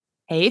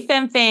Hey,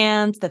 Fem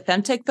fans! The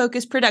Femtech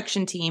Focus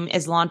production team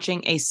is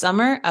launching a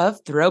summer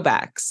of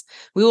throwbacks.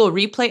 We will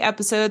replay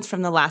episodes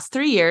from the last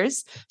 3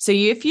 years. So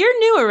if you're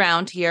new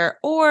around here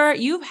or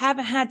you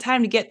haven't had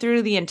time to get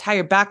through the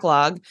entire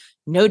backlog,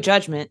 no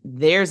judgment,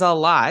 there's a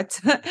lot,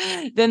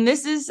 then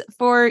this is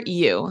for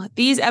you.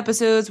 These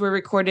episodes were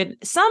recorded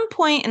some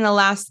point in the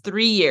last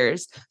 3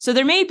 years, so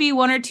there may be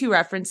 1 or 2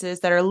 references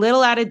that are a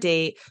little out of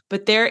date,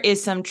 but there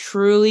is some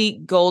truly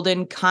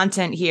golden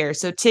content here.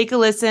 So take a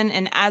listen,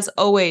 and as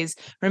always,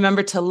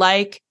 remember to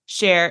like,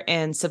 share,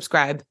 and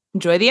subscribe.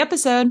 Enjoy the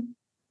episode.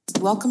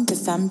 Welcome to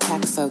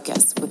Femtech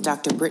Focus with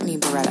Dr. Brittany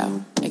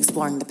Barretto,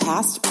 exploring the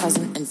past,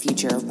 present, and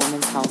future of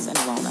women's health and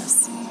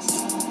wellness.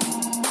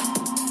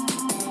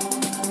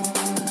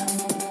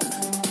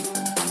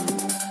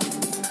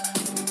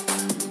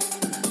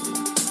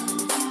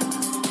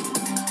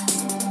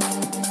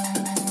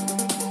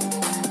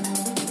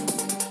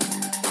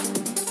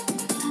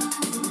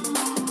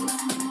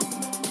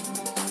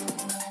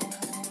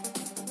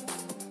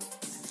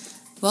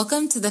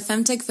 Welcome to the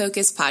Femtech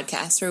Focus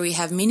podcast, where we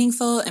have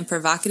meaningful and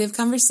provocative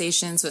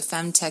conversations with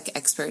femtech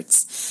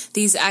experts.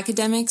 These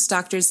academics,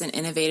 doctors, and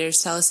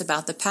innovators tell us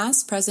about the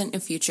past, present,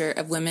 and future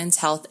of women's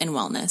health and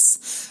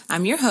wellness.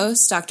 I'm your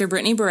host, Dr.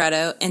 Brittany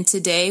Barretto, and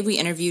today we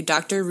interview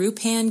Dr.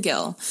 Rupan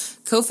Gill,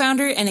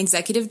 co-founder and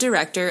executive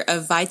director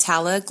of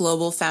Vitala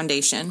Global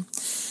Foundation.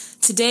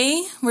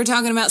 Today, we're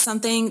talking about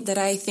something that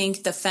I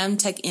think the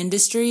femtech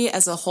industry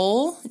as a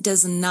whole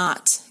does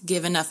not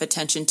give enough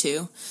attention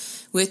to,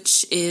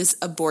 which is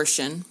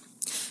abortion.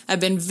 I've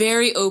been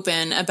very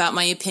open about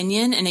my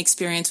opinion and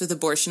experience with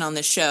abortion on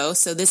the show,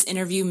 so this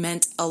interview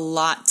meant a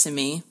lot to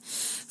me.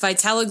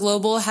 Vitala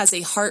Global has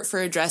a heart for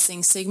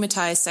addressing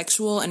stigmatized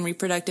sexual and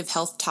reproductive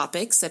health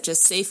topics such as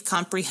safe,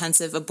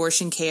 comprehensive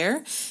abortion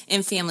care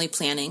and family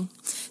planning.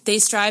 They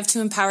strive to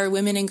empower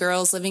women and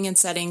girls living in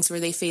settings where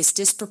they face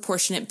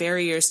disproportionate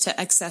barriers to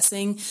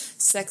accessing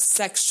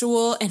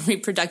sexual and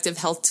reproductive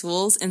health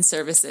tools and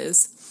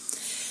services.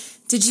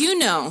 Did you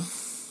know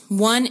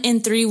 1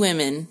 in 3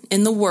 women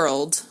in the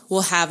world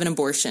will have an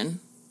abortion?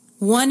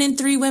 1 in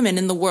 3 women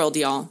in the world,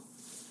 y'all.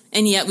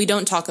 And yet we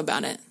don't talk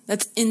about it.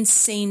 That's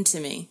insane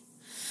to me.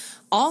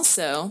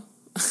 Also,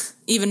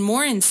 even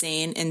more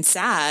insane and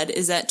sad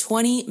is that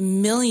 20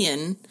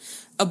 million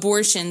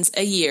abortions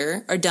a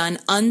year are done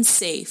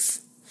unsafe,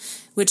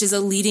 which is a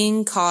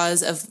leading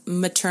cause of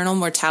maternal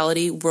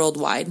mortality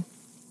worldwide.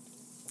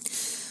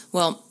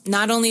 Well,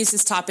 not only is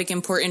this topic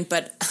important,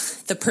 but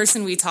the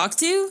person we talk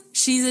to,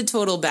 she's a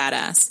total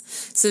badass.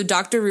 So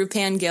Dr.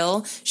 Rupan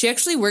Gill, she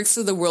actually works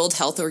for the World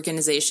Health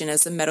Organization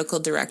as a medical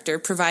director,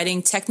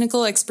 providing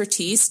technical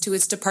expertise to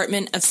its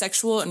Department of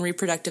Sexual and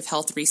Reproductive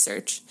Health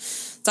Research.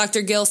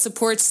 Dr. Gill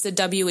supports the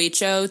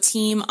WHO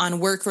team on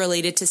work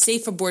related to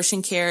safe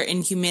abortion care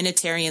in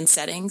humanitarian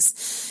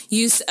settings,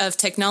 use of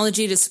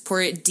technology to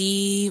support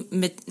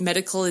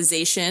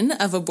demedicalization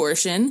of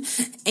abortion,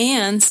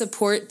 and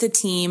support the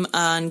team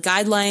on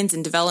guidelines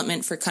and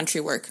development for country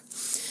work.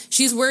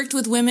 She's worked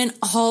with women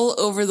all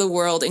over the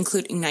world,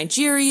 including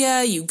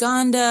Nigeria,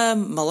 Uganda,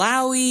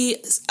 Malawi,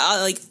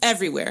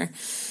 everywhere.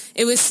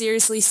 It was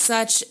seriously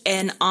such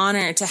an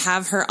honor to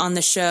have her on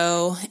the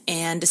show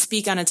and to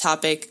speak on a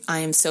topic I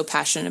am so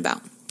passionate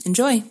about.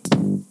 Enjoy.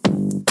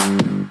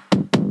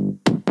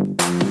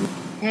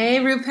 Hey,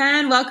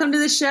 Rupan, welcome to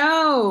the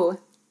show.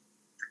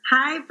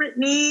 Hi,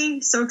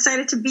 Brittany. So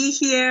excited to be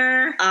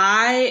here.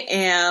 I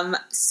am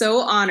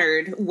so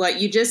honored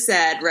what you just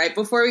said right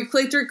before we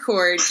clicked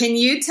record. Can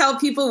you tell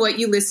people what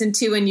you listen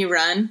to when you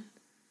run?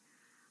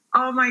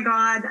 Oh my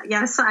God.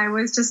 Yes, I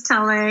was just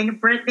telling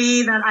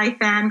Brittany that I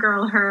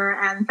fangirl her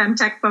and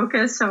Femtech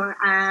Focus. So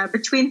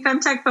between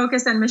Femtech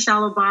Focus and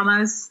Michelle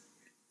Obama's.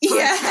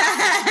 Yes.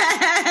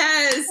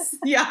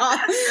 Yeah.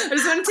 I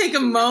just want to take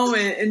a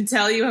moment and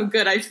tell you how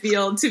good I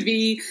feel to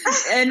be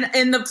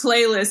in the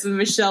playlist with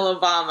Michelle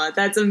Obama.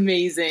 That's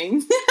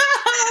amazing.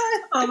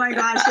 Oh my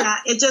gosh. Yeah.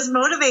 It just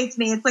motivates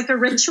me. It's like a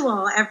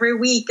ritual every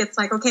week. It's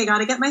like, okay, got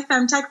to get my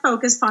Femtech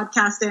Focus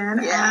podcast in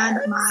and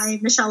my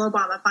Michelle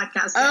Obama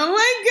podcast in. Oh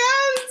my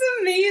God. It's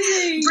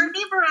amazing.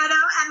 Brittany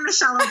Barretto and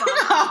Michelle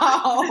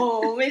Obama.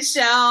 Oh,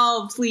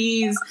 Michelle,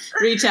 please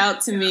reach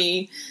out to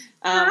me.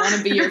 I want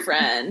to be your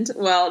friend.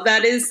 Well,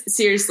 that is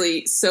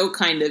seriously so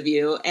kind of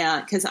you,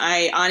 because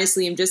I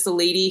honestly am just a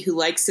lady who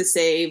likes to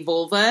say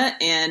vulva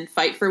and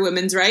fight for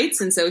women's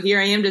rights, and so here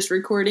I am just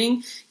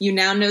recording. You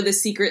now know the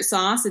secret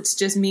sauce. It's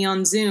just me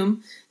on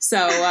Zoom.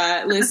 So,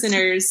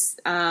 listeners,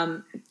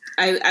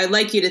 I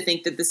like you to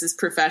think that this is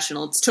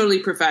professional. It's totally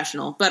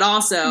professional, but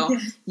also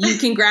you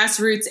can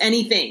grassroots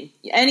anything,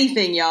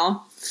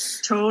 y'all.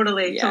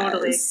 Totally.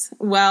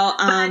 Well,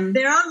 but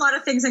there are a lot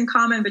of things in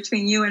common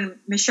between you and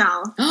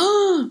Michelle.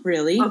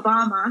 Really?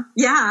 Obama.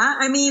 Yeah.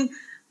 I mean,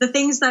 the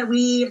things that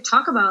we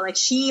talk about, like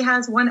she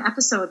has one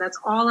episode that's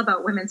all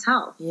about women's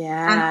health.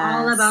 Yeah. And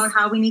all about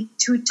how we need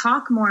to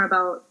talk more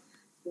about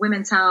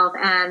women's health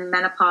and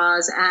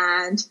menopause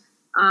and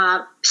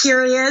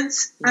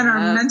periods and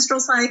our menstrual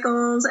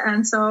cycles.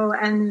 And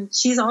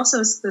she's also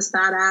this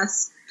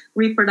badass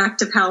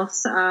reproductive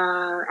health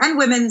and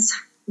women's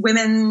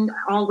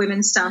all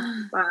women stuff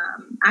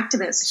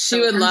activist. She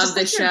would love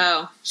this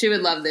show. She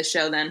would love this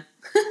show then.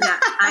 Yeah,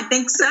 I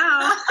think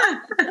so.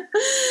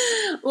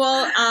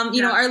 Well,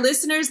 you know, our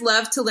listeners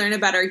love to learn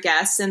about our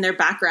guests and their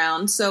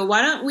background. So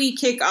why don't we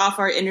kick off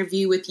our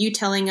interview with you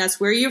telling us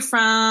where you're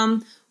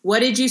from,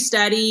 what did you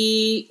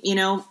study, you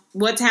know,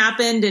 what's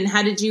happened, and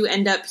how did you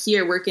end up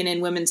here working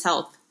in women's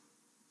health?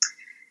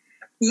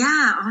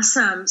 Yeah,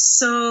 awesome.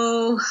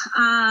 So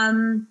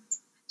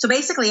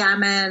basically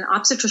I'm an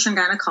obstetrician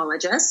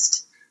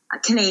gynecologist, a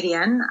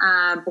Canadian,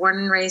 born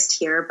and raised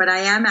here, but I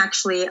am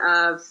actually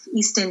of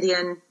East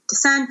Indian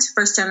descent,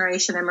 first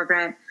generation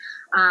immigrant,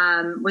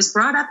 was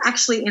brought up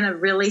actually in a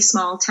really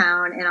small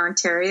town in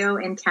Ontario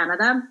in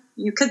Canada.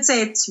 You could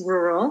say it's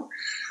rural,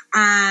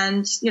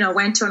 and, you know,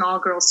 went to an all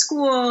girls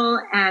school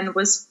and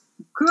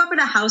grew up in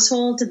a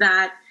household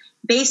that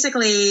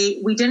basically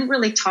we didn't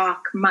really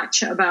talk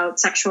much about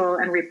sexual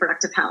and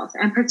reproductive health.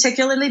 And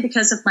particularly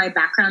because of my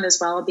background as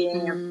well,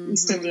 being an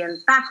East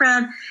Indian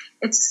background,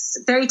 it's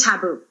very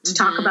taboo to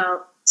talk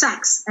about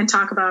sex and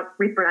talk about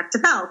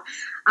reproductive health.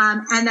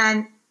 And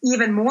then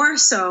even more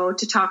so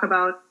to talk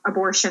about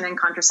abortion and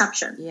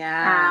contraception.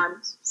 Yeah.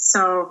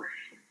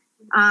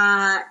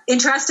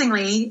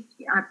 Interestingly,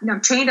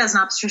 I'm trained as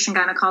an obstetrician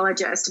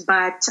gynecologist,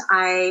 but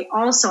I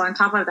also, on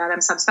top of that, I'm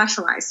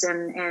subspecialized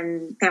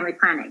in family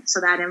planning.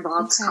 So that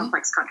involves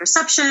complex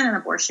contraception and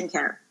abortion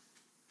care.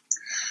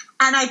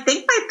 And I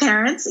think my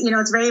parents, you know,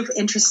 it's very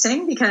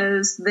interesting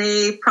because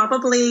they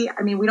probably,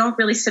 I mean, we don't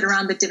really sit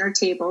around the dinner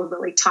table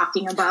really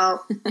talking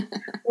about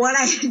what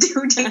I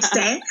do day to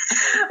day.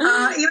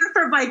 Even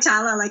for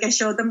Vitala, like I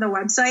showed them the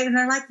website and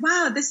they're like,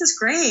 wow, this is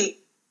great.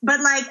 But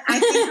like, I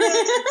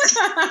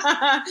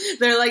think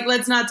they're like,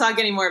 let's not talk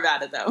anymore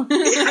about it though.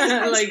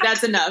 Like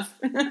that's enough.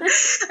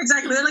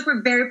 Exactly. They're like,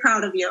 we're very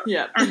proud of you.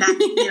 Yeah. And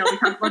then, you know, we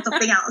talk about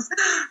something else.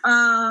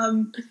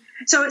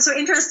 So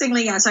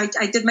interestingly, yeah, so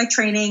I did my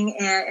training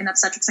in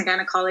obstetrics and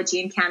gynecology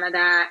in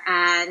Canada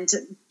and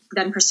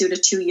then pursued a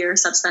 2-year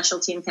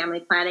subspecialty in family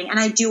planning. And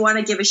I do want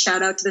to give a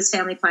shout out to this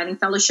family planning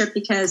fellowship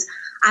because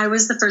I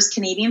was the first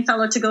Canadian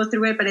fellow to go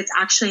through it, but it's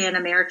actually an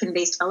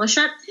American-based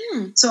fellowship.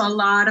 So a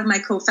lot of my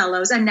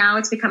co-fellows, and now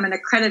it's become an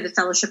accredited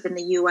fellowship in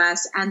the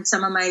U.S., and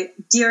some of my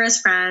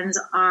dearest friends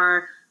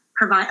are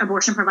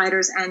abortion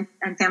providers and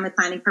family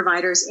planning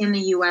providers in the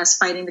U.S.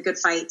 fighting the good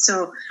fight.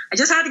 So I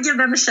just had to give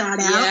them a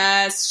shout out.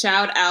 Yes,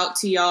 shout out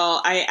to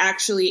y'all. I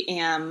actually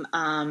am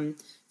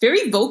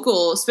very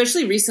vocal,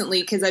 especially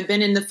recently, because I've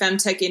been in the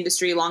femtech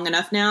industry long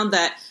enough now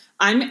that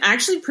I'm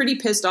actually pretty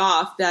pissed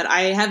off that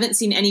I haven't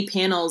seen any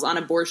panels on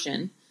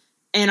abortion.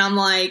 And I'm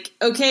like,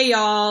 okay,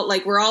 y'all,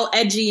 like we're all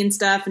edgy and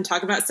stuff and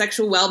talk about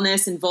sexual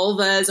wellness and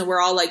vulvas. And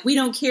we're all like, we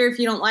don't care if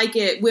you don't like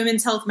it.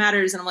 Women's health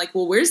matters. And I'm like,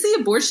 well, where's the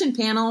abortion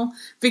panel?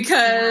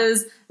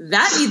 Because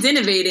that needs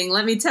innovating,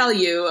 let me tell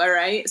you. All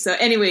right. So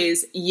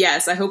anyways,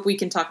 yes, I hope we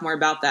can talk more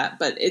about that.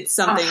 But it's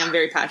something I'm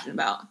very passionate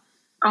about.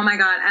 Oh my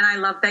God. And I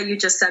love that you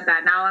just said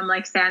that. Now I'm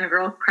like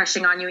fangirl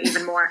crushing on you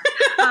even more.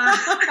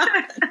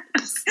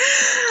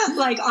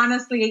 Like,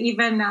 honestly,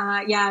 even,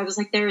 I was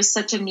like, there is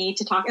such a need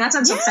to talk. And that's why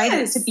I'm so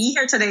excited to be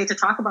here today to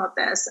talk about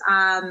this.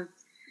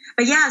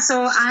 But yeah,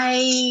 so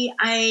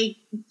I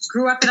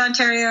grew up in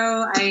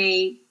Ontario.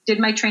 I did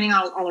my training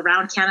all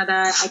around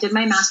Canada. I did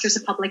my master's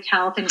of public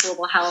health and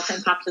global health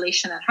and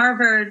population at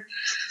Harvard.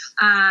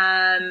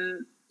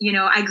 You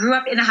know, I grew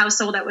up in a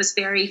household that was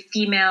very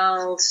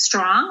female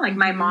strong. Like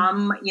my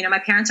mom, you know, my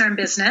parents are in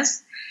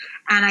business.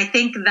 And I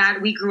think that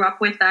we grew up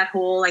with that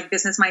whole like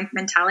business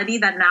mentality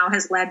that now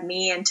has led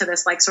me into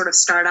this like sort of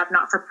startup,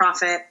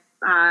 not-for-profit,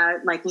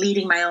 like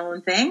leading my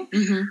own thing,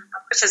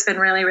 which has been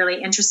really,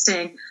 really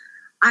interesting.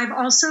 I've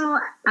also,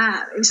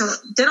 so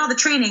did all the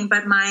training,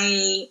 but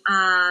my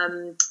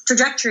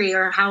trajectory,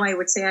 or how I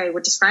would say I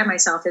would describe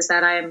myself, is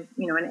that I'm,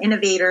 you know, an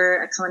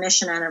innovator, a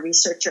clinician, and a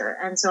researcher.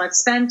 And so I've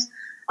spent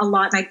a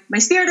lot, my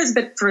spirit is a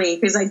bit free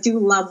because I do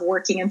love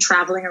working and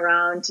traveling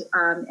around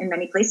in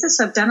many places.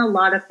 So I've done a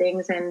lot of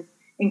things in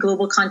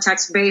global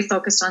context, very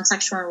focused on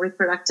sexual and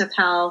reproductive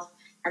health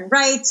and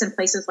rights in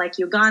places like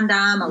Uganda,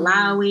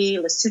 Malawi,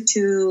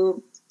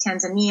 Lesotho,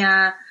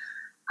 Tanzania.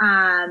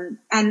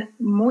 And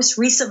most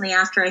recently,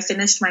 after I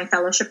finished my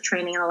fellowship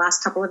training in the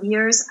last couple of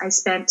years, I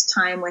spent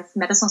time with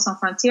Médecins Sans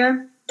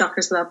Frontières,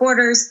 Doctors Without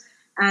Borders,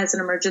 as an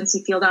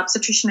emergency field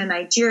obstetrician in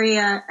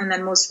Nigeria. And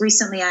then most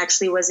recently, I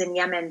actually was in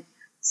Yemen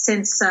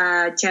since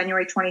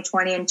January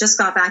 2020 and just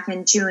got back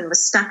in June,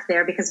 was stuck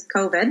there because of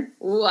COVID.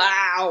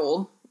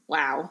 Wow.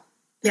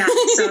 Yeah,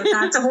 so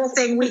that's a whole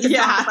thing we can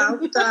talk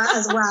about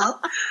as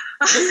well.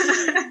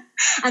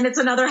 And it's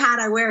another hat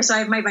I wear. So I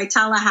have my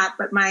Vitala hat,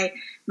 but my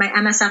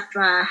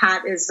MSF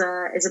hat is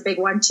a big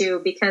one too,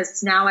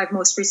 because now I've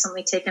most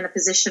recently taken a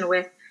position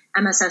with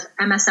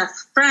MSF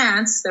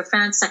France, their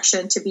France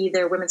section, to be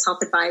their women's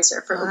health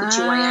advisor for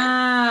OBGYN.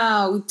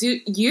 Wow,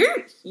 dude, you're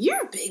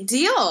a big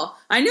deal.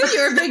 I knew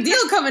you were a big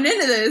deal coming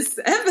into this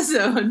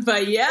episode,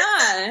 but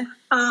yeah.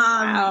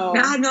 Wow.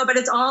 Yeah, no, but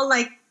it's all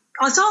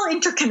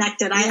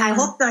interconnected. I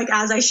hope, like,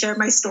 as I share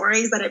my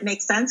stories that it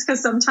makes sense, because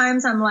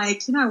sometimes I'm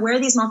like, you know, I wear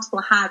these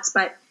multiple hats,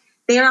 but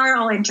they are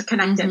all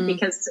interconnected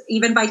because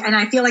and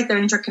I feel like they're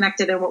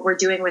interconnected in what we're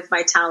doing with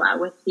Vitala,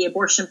 with the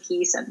abortion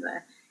piece and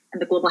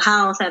the global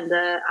health and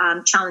the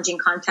challenging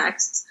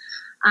contexts.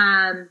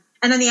 And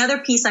then the other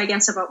piece, I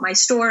guess, about my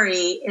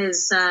story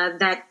is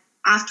that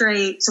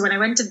when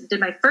I did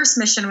my first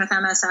mission with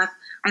MSF,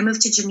 I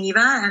moved to Geneva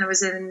and I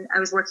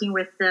was working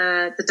with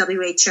the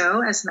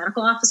WHO as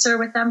medical officer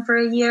with them for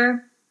a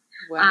year.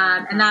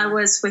 Wow. And that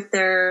was with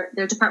their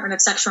Department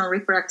of Sexual and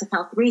Reproductive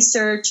Health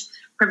Research,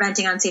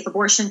 Preventing Unsafe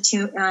Abortion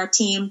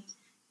team.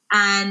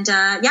 And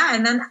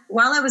and then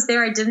while I was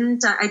there, I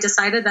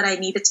decided that I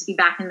needed to be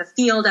back in the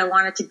field. I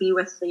wanted to be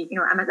with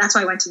that's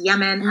why I went to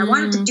Yemen. I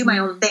wanted to do my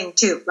own thing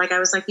too. Like I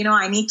was like,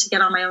 I need to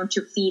get on my own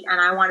 2 feet, and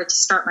I wanted to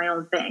start my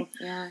own thing,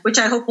 which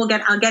I hope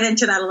I'll get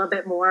into that a little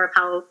bit more of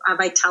how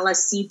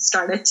Vitala's seed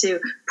started to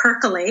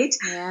percolate.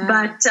 Yeah.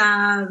 But,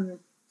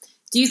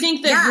 do you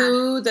think that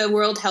WHO, the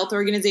World Health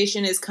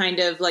Organization, is kind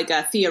of like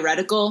a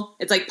theoretical,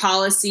 it's like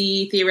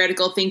policy,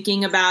 theoretical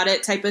thinking about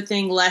it type of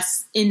thing,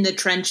 less in the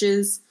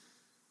trenches?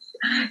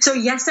 So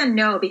yes and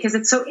no, because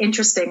it's so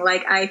interesting.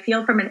 Like I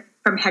feel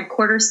from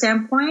headquarters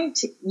standpoint,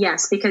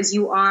 yes, because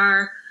you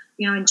are,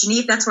 in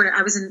Geneva, that's where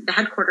I was in the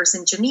headquarters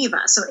in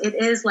Geneva. So it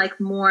is like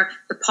more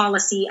the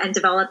policy and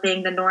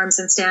developing the norms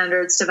and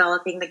standards,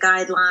 developing the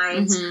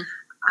guidelines,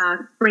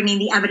 bringing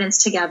the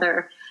evidence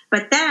together.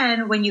 But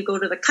then when you go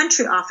to the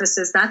country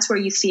offices, that's where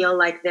you feel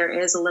like there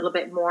is a little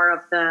bit more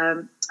of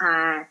the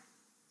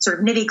sort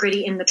of nitty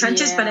gritty in the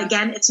trenches. Yeah. But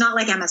again, it's not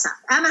like MSF.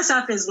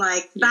 MSF is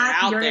like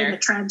that you're in the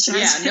trenches.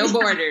 Yeah, no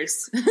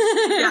borders.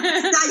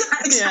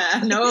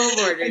 Exactly. No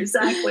borders.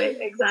 Exactly.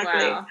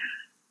 Wow.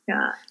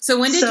 Yeah. So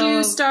when did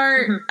you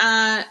start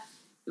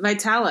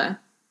Vitala?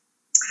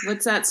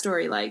 What's that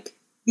story like?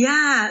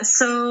 Yeah.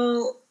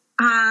 So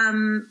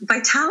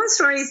Vitala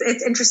stories,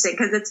 it's interesting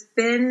because it's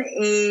been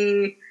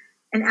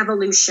an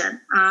evolution,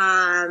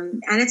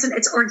 and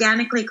it's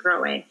organically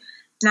growing.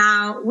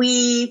 Now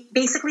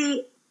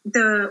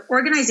the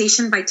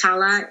organization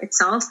Vitala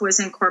itself was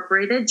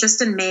incorporated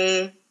just in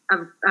May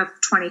of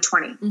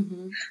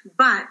 2020,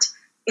 but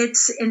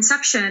its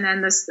inception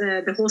and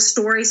the whole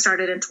story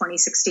started in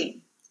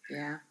 2016.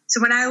 Yeah.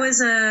 So when I was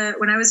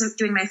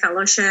doing my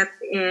fellowship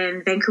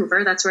in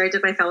Vancouver, that's where I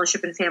did my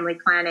fellowship in family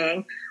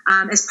planning.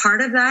 As part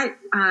of that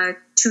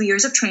 2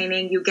 years of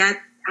training, you get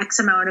X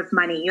amount of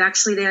money. You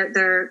actually,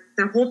 their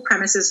whole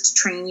premise is to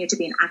train you to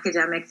be an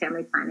academic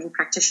family planning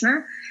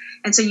practitioner.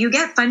 And so you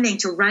get funding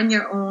to run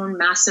your own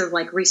massive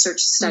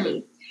research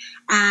study.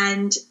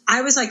 And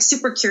I was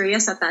super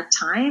curious at that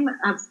time.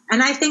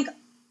 And I think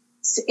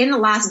in the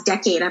last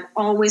decade, I've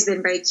always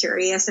been very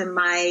curious in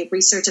my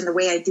research, and the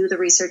way I do the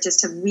research is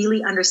to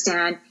really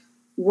understand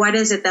what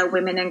is it that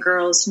women and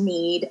girls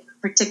need,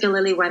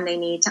 particularly when they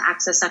need to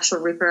access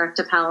sexual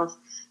reproductive health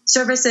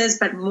services,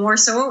 but more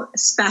so,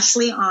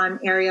 especially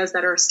on areas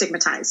that are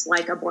stigmatized,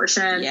 like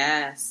abortion,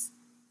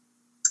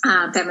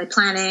 family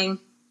planning.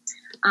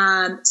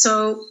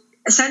 So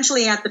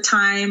essentially at the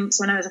time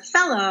when I was a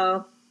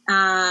fellow,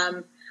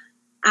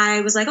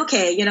 I was like,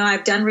 okay,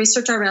 I've done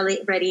research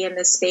already in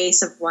this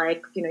space of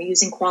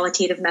using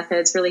qualitative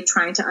methods, really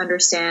trying to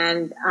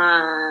understand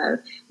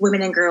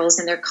women and girls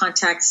in their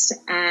context,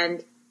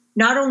 and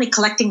not only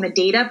collecting the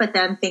data, but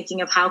then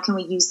thinking of how can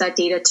we use that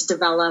data to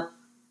develop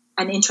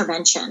an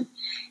intervention.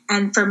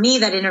 And for me,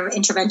 that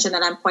intervention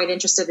that I'm quite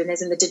interested in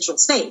is in the digital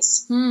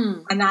space.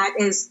 And that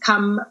is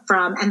and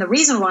the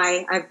reason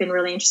why I've been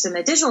really interested in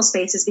the digital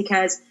space is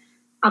because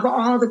of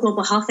all the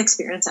global health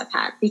experience I've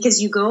had.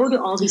 Because you go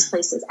to all these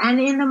places, and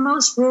in the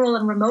most rural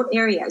and remote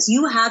areas,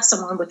 you have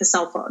someone with a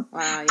cell phone.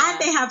 Wow, and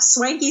they have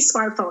swanky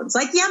smartphones,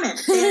 like Yemen.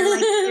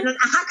 They're in an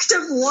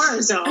active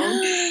war zone,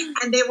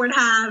 and they would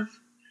have,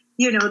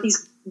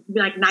 these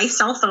nice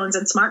cell phones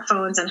and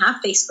smartphones, and have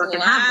Facebook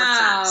and have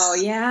WhatsApp. Wow,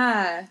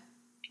 yeah.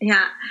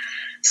 Yeah.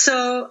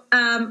 So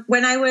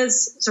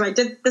I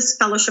did this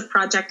fellowship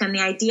project, and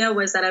the idea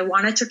was that I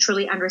wanted to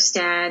truly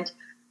understand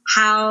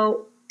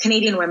how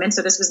Canadian women,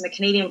 so this was in the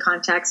Canadian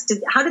context,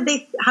 how did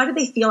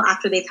they feel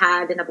after they've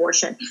had an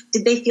abortion?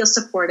 Did they feel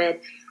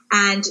supported?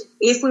 And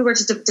if we were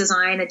to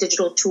design a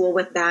digital tool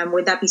with them,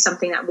 would that be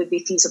something that would be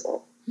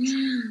feasible?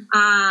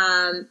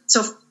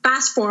 So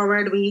fast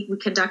forward, we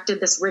conducted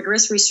this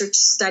rigorous research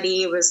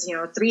study. It was,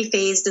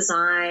 3-phase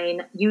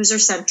design,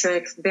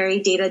 user-centric, very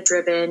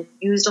data-driven,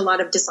 used a lot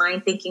of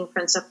design thinking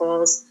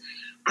principles,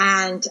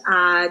 and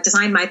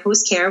designed My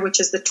Post Care, which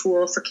is the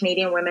tool for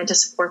Canadian women to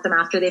support them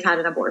after they've had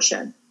an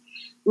abortion.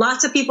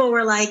 Lots of people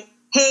were like,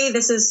 hey,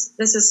 this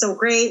is so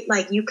great.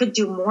 You could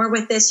do more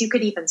with this. You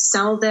could even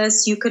sell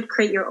this. You could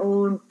create your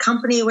own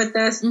company with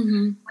this. I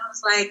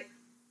was like,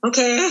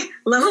 okay,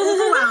 a little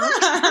overwhelmed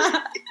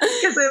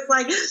because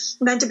it's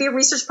meant to be a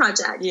research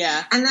project.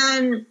 Yeah. And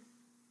then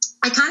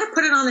I kind of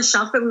put it on the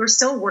shelf, but we were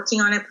still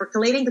working on it,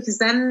 percolating, because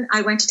then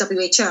I went to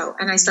WHO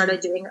and I started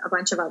doing a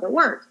bunch of other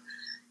work.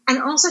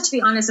 And also, to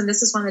be honest, and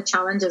this is one of the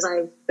challenges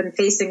I've been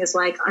facing, is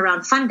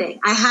around funding.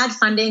 I had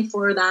funding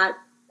for that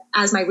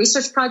as my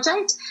research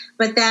project,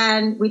 but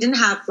then we didn't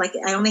have,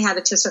 I only had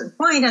it to a certain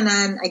point, and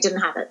then I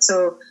didn't have it.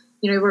 So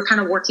we're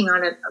kind of working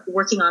on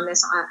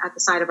this at the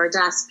side of our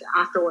desk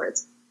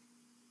afterwards.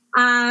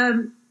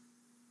 Then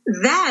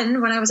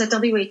when I was at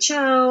WHO,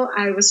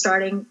 I was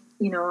starting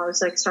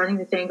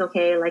to think,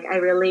 okay, like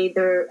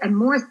and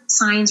more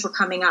signs were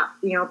coming up,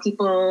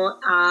 people,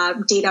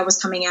 data was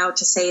coming out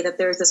to say that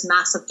there's this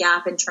massive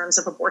gap in terms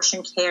of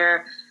abortion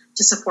care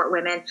to support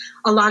women.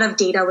 A lot of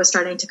data was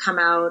starting to come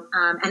out,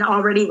 and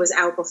already was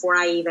out before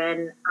I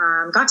even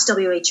got to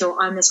WHO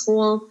on this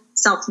whole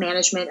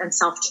self-management and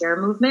self-care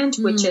movement,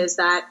 which is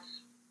that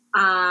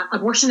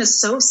abortion is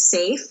so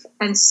safe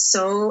and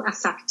so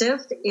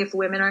effective if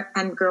women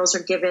and girls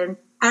are given,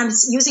 and I'm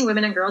using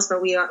women and girls,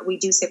 but we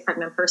do say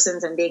pregnant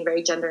persons and being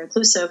very gender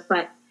inclusive,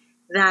 but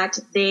that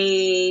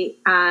they,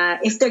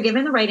 if they're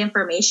given the right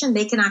information,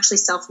 they can actually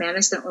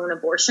self-manage their own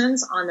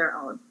abortions on their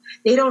own.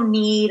 They don't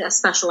need a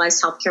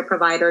specialized healthcare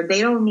provider.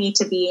 They don't need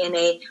to be in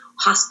a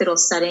hospital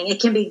setting. It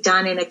can be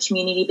done in a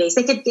community base.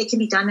 It can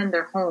be done in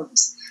their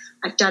homes.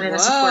 I've done it in a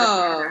supportive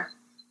manner.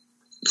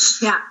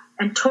 Yeah,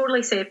 and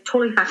totally safe,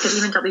 totally effective.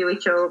 Even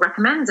WHO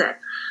recommends it.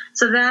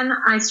 So then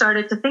I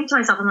started to think to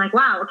myself, I'm like,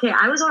 wow, okay,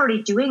 I was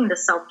already doing the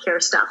self-care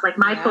stuff. Like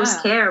my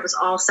post-care was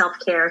all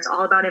self-care. It's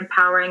all about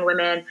empowering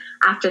women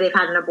after they've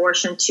had an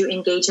abortion to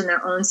engage in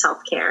their own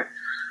self-care.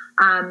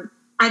 And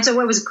so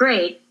what was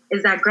great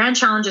is that Grand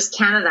Challenges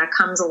Canada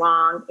comes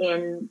along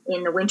in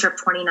the winter of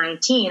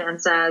 2019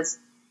 and says,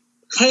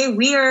 hey,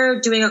 we are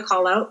doing a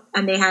call out.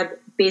 And they had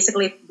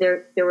basically,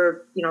 they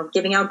were,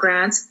 giving out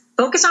grants,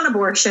 focus on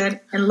abortion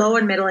in low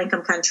and middle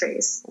income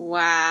countries.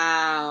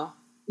 Wow.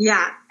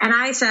 Yeah. And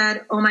I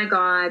said, oh my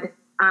God,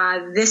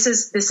 this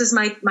is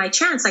my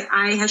chance. Like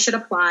I should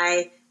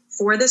apply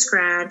for this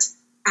grant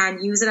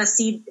and use it as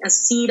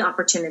seed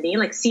opportunity,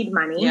 like seed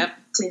money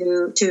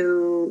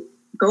to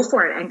go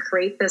for it and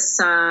create this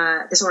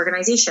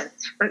organization.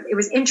 But it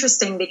was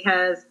interesting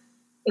because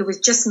it was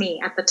just me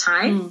at the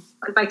time.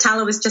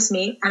 Vitala was just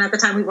me. And at the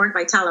time we weren't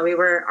Vitala. We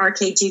were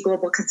RKG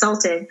Global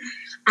Consulting.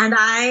 And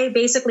I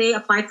basically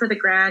applied for the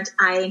grant.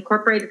 I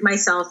incorporated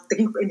myself.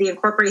 The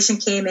incorporation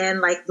came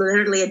in like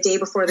literally a day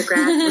before the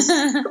grant was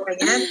going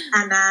in.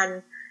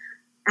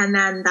 And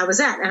then that was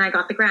it. And I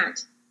got the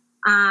grant.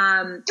 So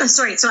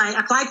I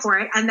applied for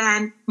it, and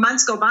then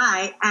months go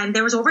by and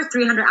there was over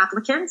 300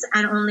 applicants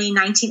and only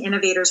 19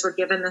 innovators were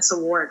given this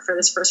award for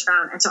this first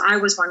round. And so I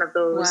was one of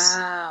those.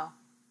 Wow.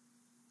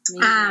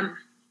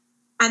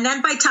 And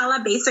then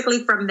Vitala,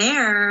 basically from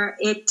there,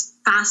 it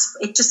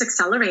just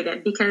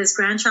accelerated because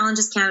Grand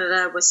Challenges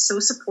Canada was so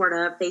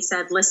supportive. They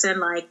said, listen,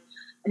 like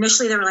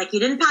initially they were like, you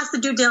didn't pass the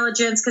due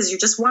diligence because you're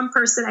just one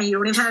person and you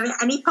don't even have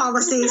any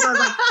policies. So I was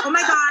like, oh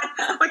my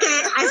God.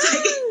 Okay. I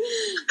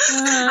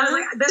was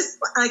like, this,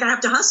 like I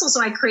have to hustle.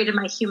 So I created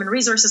my human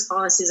resources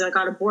policies. I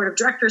got a board of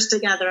directors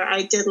together.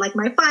 I did like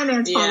my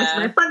finance policy,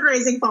 my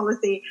fundraising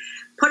policy,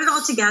 put it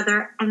all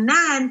together. And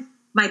then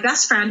my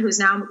best friend, who's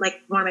now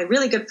like one of my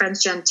really good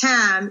friends, Jen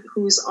Tam,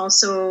 who's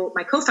also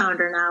my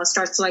co-founder now,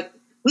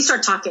 we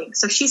start talking.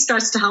 So she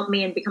starts to help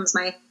me and becomes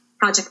my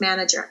project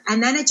manager.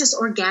 And then it just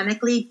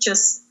organically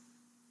just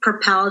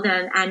propelled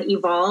and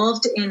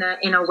evolved in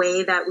a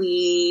way that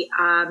we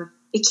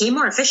became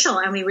more official.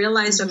 And we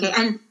realized, okay,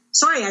 and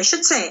sorry, I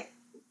should say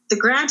the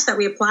grant that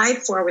we applied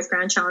for with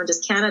Grand Challenges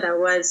Canada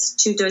was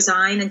to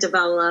design and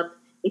develop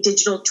a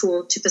digital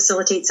tool to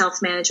facilitate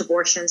self-managed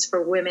abortions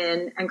for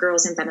women and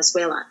girls in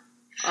Venezuela.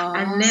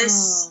 And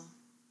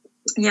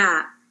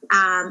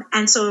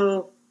and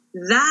so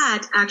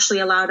that actually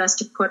allowed us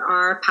to put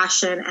our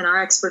passion and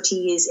our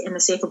expertise in the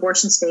safe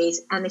abortion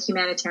space and the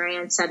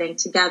humanitarian setting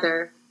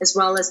together, as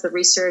well as the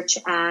research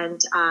and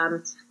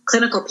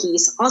clinical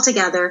piece all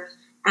together,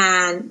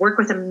 and work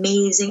with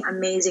amazing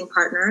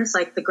partners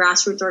like the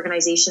grassroots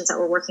organizations that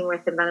we're working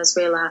with in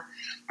Venezuela.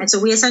 And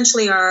so we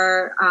essentially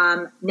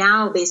are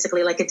now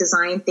basically like a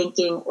design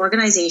thinking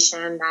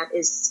organization that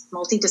is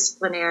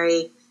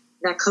multidisciplinary,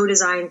 that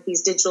co-designs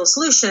these digital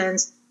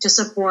solutions to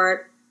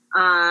support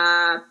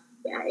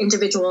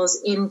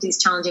individuals in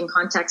these challenging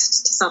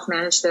contexts to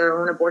self-manage their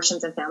own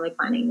abortions and family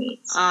planning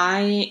needs.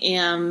 I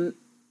am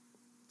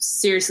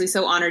seriously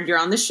so honored you're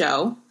on the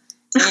show.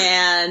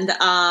 And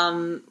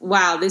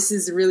wow, this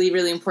is really,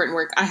 really important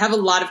work. I have a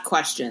lot of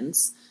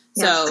questions.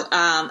 Yes. So,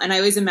 and I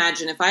always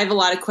imagine if I have a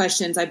lot of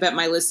questions, I bet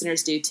my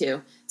listeners do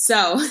too.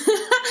 So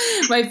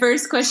my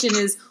first question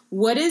is,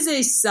 what is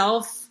a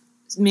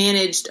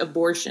self-managed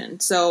abortion?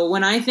 So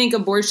when I think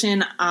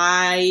abortion,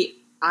 I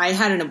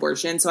had an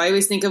abortion, so I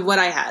always think of what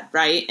I had,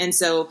 right? And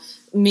so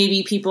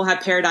maybe people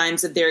have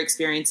paradigms of their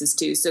experiences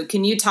too. So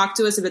can you talk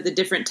to us about the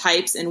different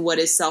types and what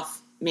is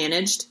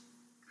self-managed?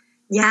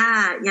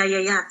 Yeah,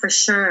 for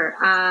sure.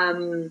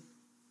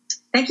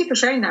 Thank you for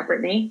sharing that,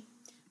 Brittany.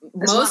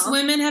 Most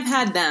women have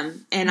had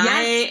them, and yes.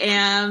 I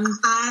am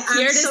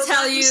here to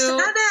tell you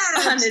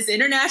on this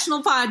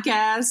international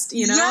podcast,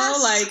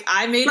 like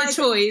I made a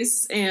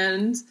choice,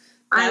 and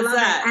I love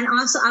it. And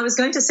also, I was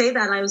going to say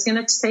that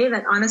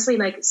honestly,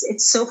 like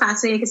it's so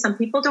fascinating because some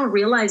people don't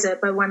realize it,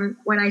 but when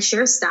I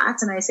share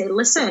stats and I say,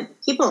 listen,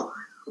 people,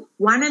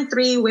 1 in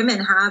 3 women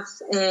have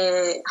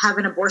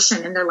an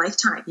abortion in their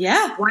lifetime.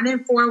 Yeah. 1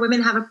 in 4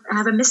 women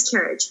have a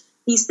miscarriage.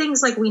 These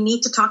things, like, we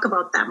need to talk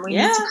about them. We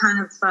need to kind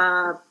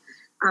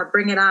of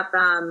bring it up.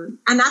 And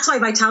that's why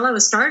Vitala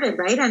was started,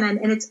 right?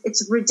 And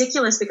it's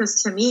ridiculous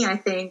because to me, I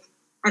think,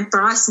 and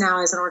for us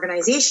now as an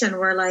organization,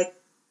 we're like,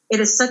 it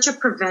is such a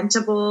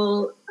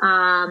preventable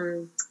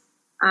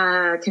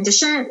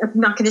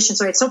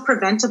it's so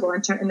preventable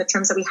in the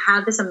terms that we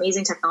have this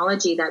amazing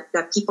technology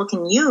that people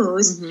can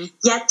use,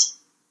 yet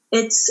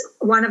it's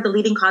one of the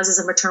leading causes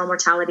of maternal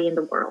mortality in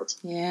the world.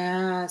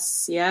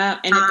 Yes. Yeah.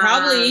 And it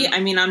probably,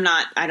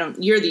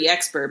 you're the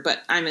expert,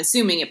 but I'm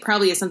assuming it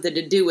probably has something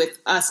to do with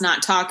us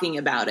not talking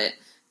about it.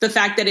 The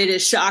fact that it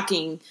is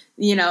shocking,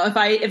 if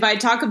I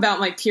talk about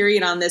my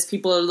period on this,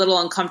 people are a little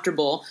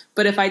uncomfortable.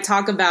 But if I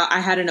talk about I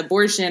had an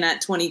abortion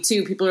at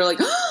 22, people are like,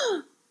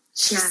 oh,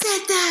 she said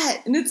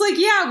that. And it's like,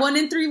 1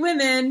 in 3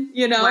 women,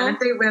 1 in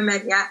 3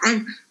 women. Yeah.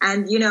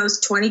 And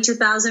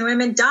 22,000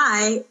 women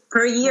die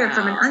per year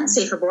from an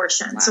unsafe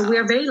abortion. Wow. So we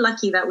are very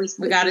lucky that we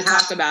got to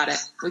talk about it.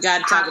 We got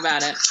to talk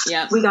about it.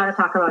 Yeah. We got to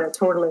talk about it.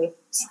 Totally.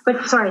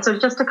 But sorry. So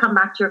just to come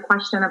back to your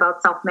question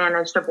about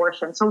self-managed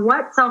abortion. So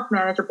what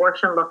self-managed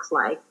abortion looks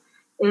like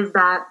is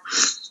that,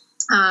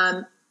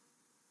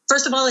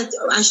 first of all,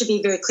 I should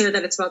be very clear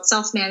that it's about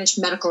self-managed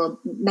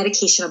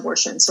medication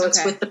abortion. So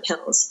it's with the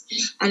pills.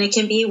 And it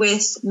can be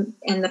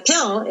and the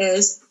pill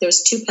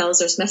there's 2 pills.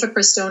 There's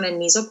mifepristone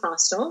and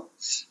misoprostol.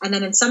 And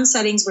then in some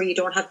settings where you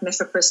don't have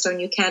mifepristone,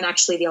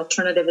 the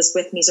alternative is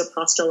with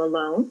misoprostol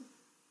alone.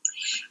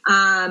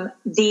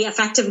 The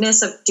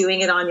effectiveness of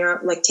doing it on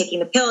taking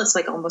the pill, it's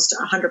like almost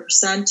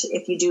 100%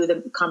 if you do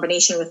the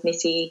combination with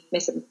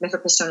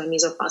mifepristone and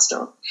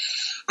misoprostol.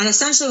 And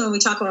essentially when we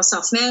talk about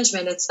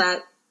self-management, it's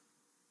that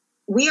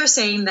we are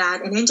saying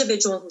that an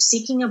individual who's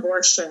seeking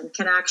abortion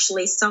can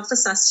actually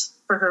self-assess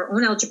for her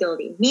own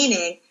eligibility,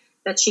 meaning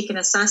that she can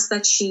assess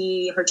that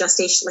her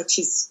gestation, like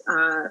she's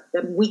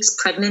the weeks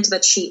pregnant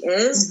that she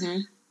is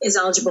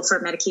eligible for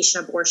a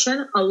medication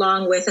abortion,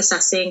 along with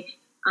assessing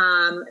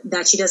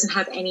that she doesn't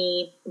have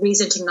any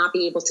reason to not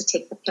be able to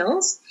take the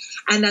pills,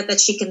 and that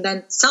she can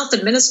then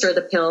self-administer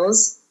the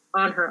pills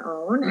on her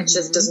own. And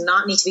just does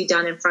not need to be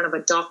done in front of a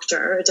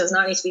doctor. It does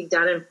not need to be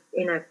done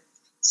in a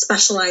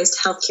specialized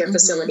healthcare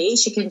facility.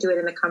 She can do it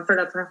in the comfort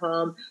of her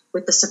home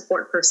with the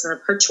support person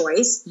of her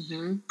choice.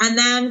 And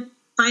then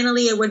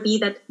finally, it would be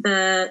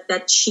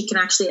that she can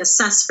actually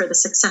assess for the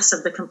success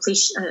of the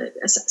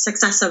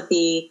success of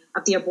the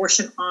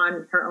abortion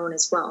on her own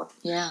as well.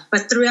 Yeah.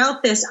 But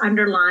throughout this,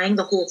 underlying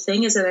the whole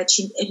thing is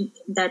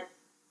that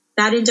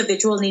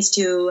individual needs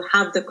to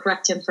have the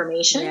correct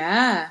information.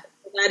 Yeah.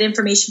 That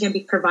information can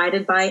be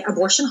provided by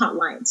abortion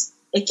hotlines.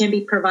 It can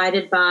be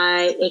provided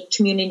by a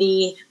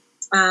community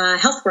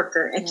health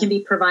worker. It can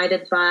be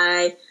provided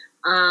by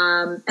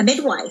a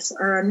midwife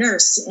or a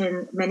nurse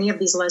in many of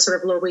these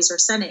sort of low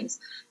resource settings.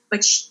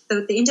 But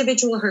the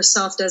individual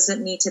herself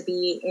doesn't need to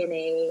be in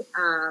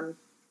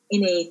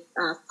a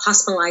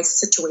hospitalized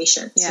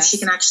situation. Yes. So she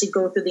can actually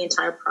go through the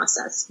entire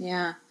process.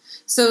 Yeah.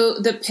 So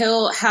the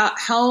pill, how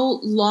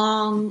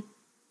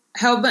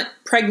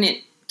pregnant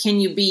can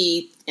you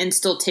be and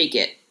still take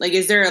it? Like,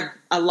 is there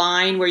a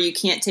line where you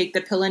can't take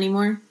the pill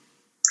anymore?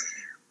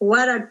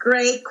 What a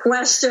great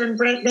question,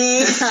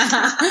 Brittany.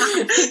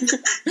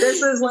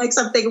 This is like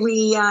something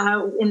we,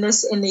 in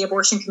the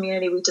abortion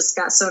community, we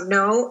discuss. So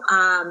no,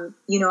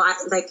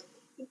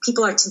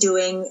 people are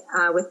doing,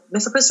 with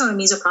mifepristone and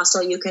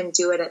misoprostol, you can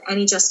do it at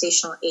any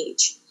gestational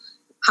age.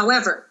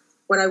 However,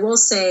 what I will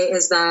say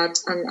is that,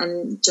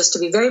 and just to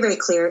be very, very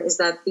clear, is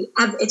that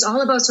it's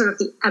all about sort of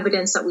the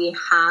evidence that we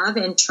have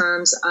in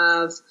terms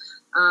of,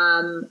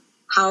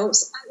 how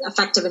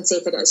effective and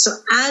safe it is. So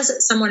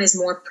as someone is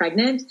more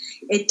pregnant,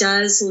 it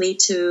does lead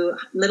to a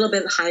little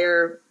bit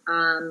higher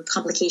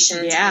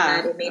complications, and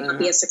that it may not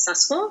be as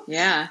successful.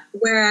 Yeah.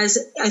 Whereas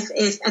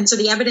so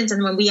the evidence,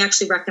 and when we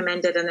actually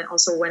recommend it, and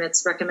also when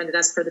it's recommended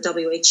as per the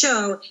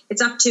WHO,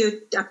 it's up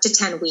to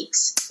 10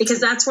 weeks, because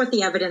that's what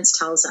the evidence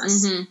tells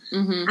us.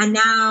 And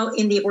now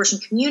in the abortion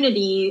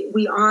community,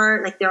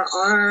 there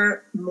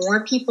are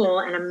more people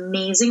and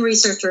amazing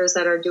researchers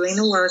that are doing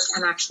the work,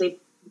 and actually,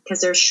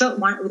 because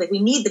we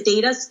need the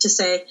data to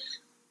say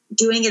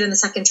doing it in the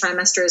second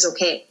trimester is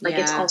okay.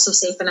 It's also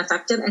safe and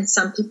effective. And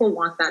some people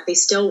want that. They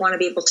still want to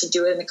be able to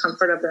do it in the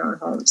comfort of their own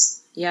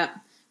homes. Yeah.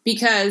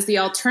 Because the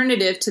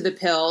alternative to the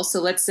pill,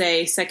 so let's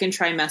say second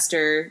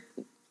trimester,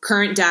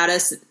 current data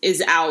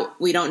is out.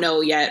 We don't know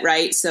yet,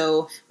 right?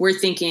 So we're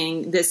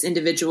thinking this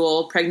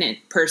individual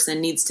pregnant person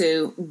needs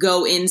to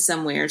go in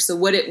somewhere. So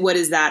what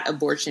is that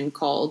abortion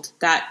called?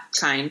 That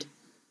kind?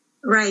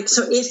 Right.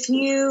 So if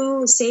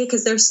you say,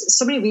 because there's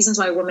so many reasons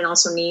why a woman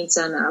also needs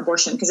an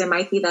abortion, because it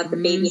might be that the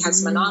baby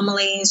has some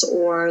anomalies,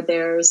 or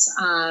there's,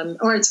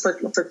 or it's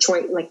for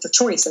choice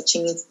that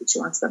she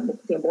wants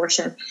the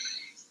abortion.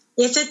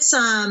 If it's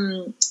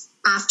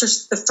after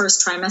the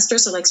first trimester,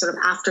 so sort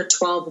of after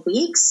 12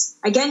 weeks,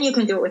 again, you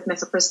can do it with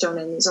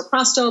mifepristone and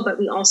misoprostol, but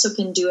we also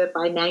can do it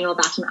by manual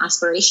vacuum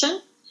aspiration.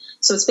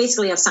 So it's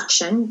basically a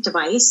suction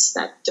device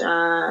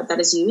that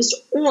is used,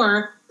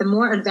 or the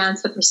more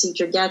advanced the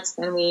procedure gets,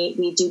 then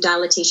we do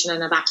dilatation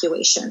and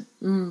evacuation.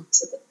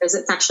 So it's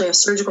actually a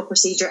surgical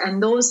procedure.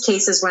 And those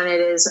cases when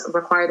it is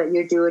required that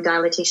you do a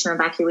dilatation and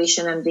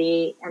evacuation,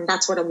 and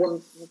that's what a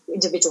woman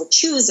individual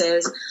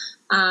chooses,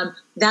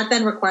 that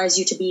then requires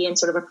you to be in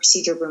sort of a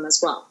procedure room as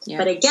well. Yeah.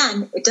 But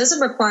again, it doesn't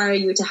require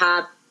you to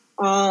have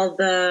all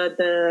the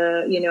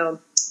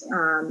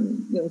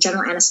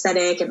general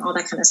anesthetic and all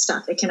that kind of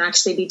stuff. It can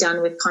actually be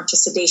done with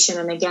conscious sedation,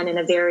 and again, in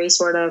a very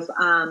sort of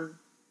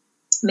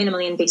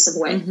minimally invasive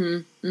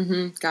way.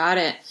 Got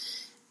it.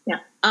 Yeah.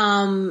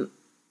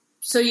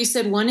 So you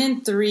said 1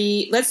 in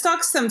 3. Let's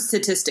talk some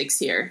statistics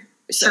here.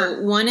 Sure.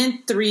 So 1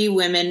 in 3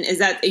 women, is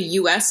that a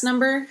U.S.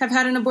 number, have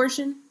had an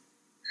abortion?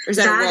 Or is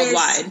that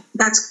worldwide?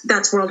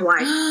 That's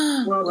worldwide.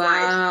 Worldwide.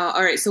 Wow.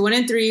 All right. So 1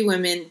 in 3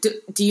 women.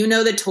 Do you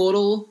know the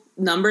total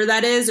number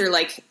that is, or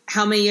like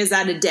how many is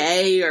that a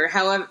day, or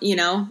however,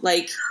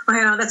 like?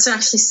 I know, that's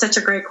actually such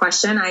a great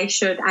question. I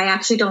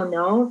actually don't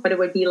know, but it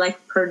would be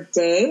like per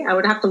day. I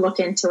would have to look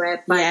into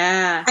it. But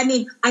yeah. I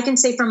mean, I can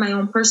say from my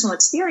own personal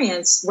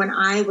experience, when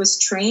I was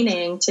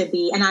training to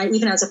be, and I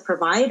even as a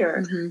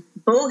provider,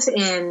 both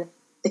in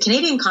the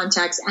Canadian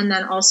context and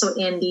then also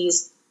in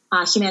these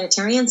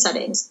humanitarian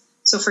settings.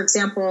 So for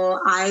example,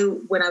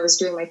 when I was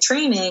doing my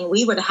training,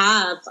 we would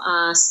have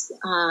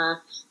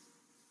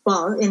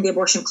in the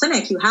abortion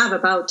clinic, you have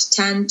about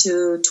 10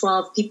 to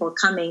 12 people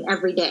coming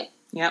every day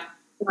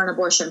for an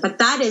abortion. But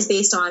that is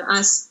based on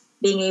us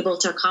being able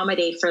to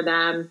accommodate for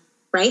them,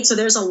 right? So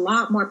there's a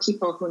lot more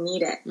people who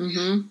need it.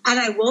 And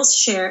I will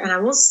share, and I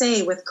will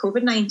say with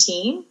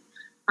COVID-19,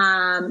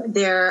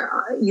 there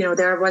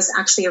was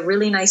actually a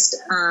really nice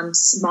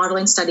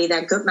modeling study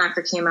that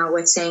Guttmacher came out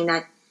with, saying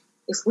that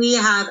if we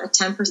have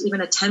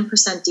even a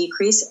 10%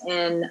 decrease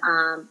in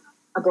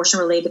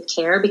abortion-related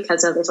care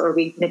because of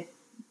we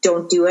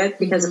don't do it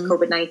because of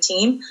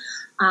COVID-19,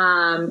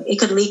 it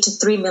could lead to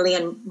 3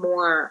 million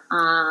more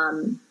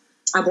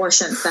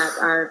abortions that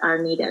are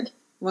needed.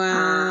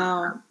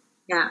 Wow.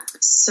 Yeah.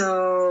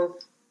 So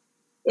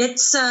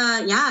it's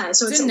so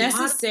it's a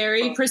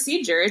necessary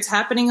procedure. It's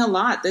happening a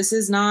lot. This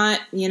is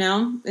not,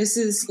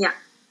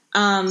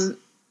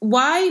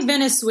 why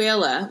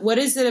Venezuela? What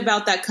is it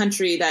about that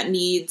country that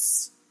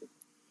needs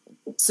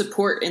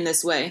support in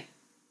this way?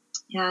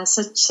 Yeah,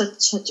 such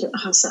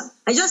awesome.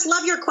 I just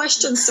love your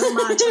questions so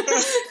much.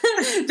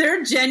 Okay.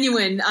 They're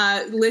genuine,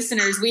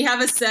 listeners. We have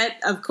a set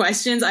of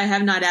questions. I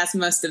have not asked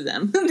most of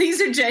them.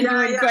 These are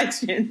genuine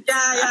questions.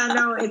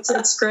 No,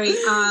 it's great.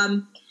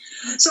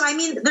 So, I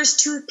mean, there's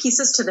 2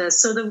 pieces to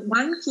this. So the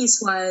one piece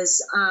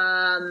was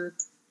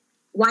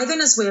why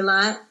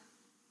Venezuela.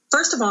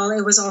 First of all,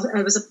 it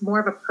was more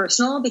of a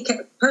personal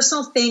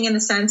thing in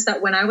the sense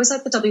that when I was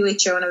at the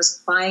WHO and I was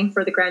applying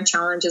for the Grand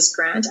Challenges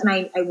grant, and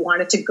I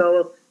wanted to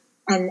go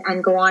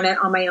and go on it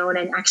on my own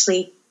and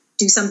actually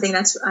do something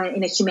that's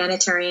in a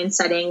humanitarian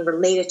setting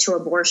related to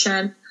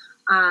abortion.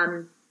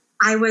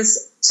 I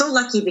was so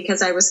lucky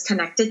because I was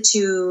connected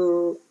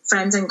to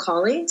friends and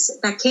colleagues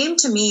that came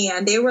to me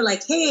and they were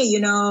like, hey,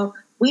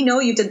 we know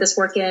you did this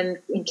work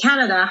in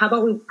Canada. How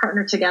about we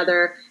partner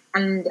together?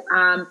 And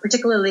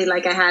particularly,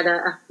 like I had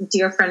a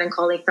dear friend and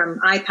colleague from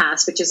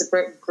IPAS, which is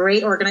a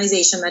great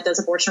organization that does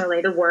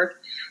abortion-related work.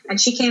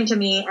 And she came to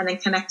me and then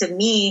connected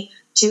me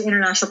to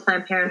International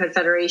Planned Parenthood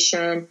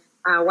Federation,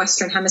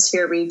 Western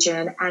Hemisphere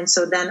region. And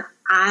so then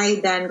I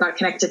got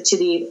connected to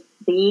the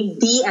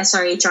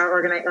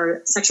SRHR,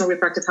 or Sexual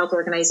Reproductive Health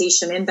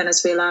Organization in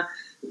Venezuela,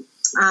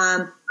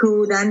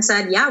 who then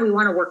said, yeah, we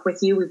want to work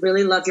with you. We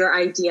really love your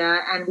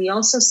idea. And we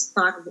also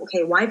thought,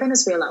 okay, why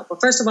Venezuela? Well,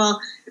 first of all,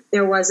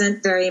 there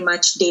wasn't very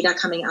much data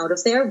coming out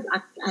of there.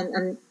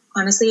 And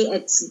honestly,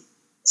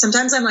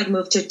 sometimes I'm like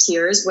moved to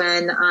tears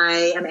when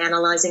I am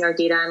analyzing our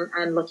data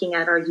and looking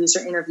at our user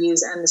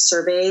interviews and the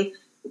survey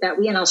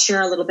and I'll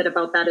share a little bit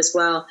about that as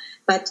well.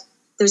 But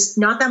there's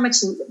not that much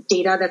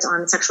data that's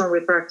on sexual and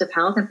reproductive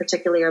health, and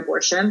particularly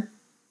abortion.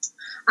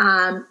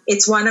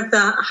 It's one of the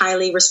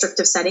highly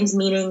restrictive settings,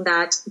 meaning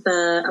that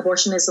the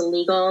abortion is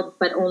illegal,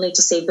 but only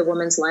to save the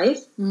woman's life.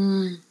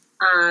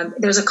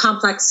 There's a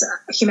complex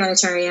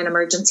humanitarian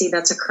emergency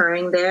that's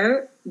occurring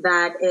there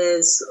that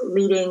is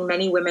leading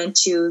many women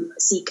to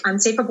seek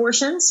unsafe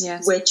abortions,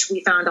 which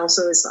we found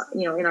also is,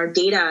 in our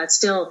data, it's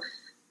still,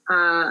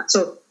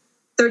 so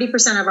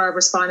 30% of our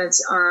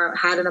respondents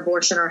had an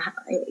abortion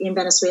in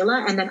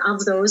Venezuela. And then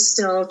of those,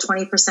 still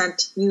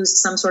 20% used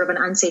some sort of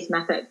an unsafe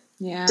method.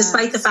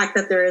 Despite the fact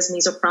that there is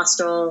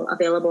misoprostol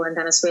available in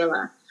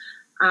Venezuela.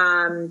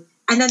 And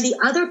then the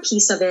other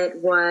piece of it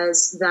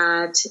was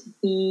that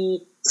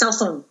the cell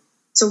phone.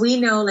 So we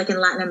know, like in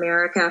Latin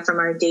America from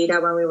our data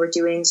when we were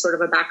doing sort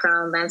of a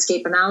background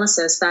landscape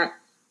analysis, that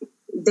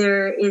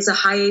there is a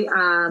high,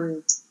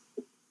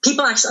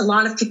 a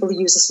lot of people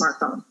use a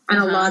smartphone and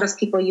a lot of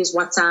people use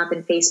WhatsApp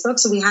and Facebook.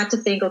 So we had to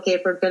think, okay,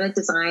 if we're going to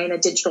design a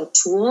digital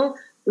tool,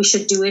 we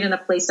should do it in a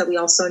place that we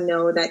also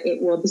know that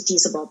it will be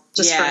feasible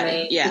just from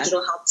a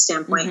digital health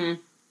standpoint.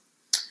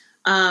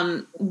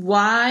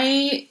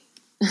 Why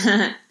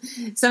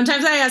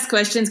Sometimes I ask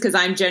questions because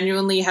I'm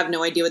genuinely have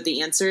no idea what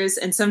the answer is.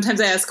 And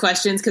sometimes I ask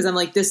questions because I'm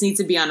like, this needs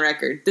to be on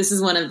record. This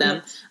is one of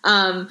them.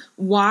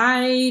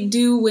 Why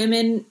do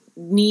women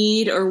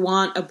need or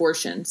want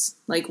abortions?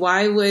 Like,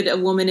 why would a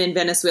woman in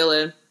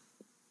Venezuela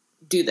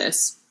do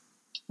this?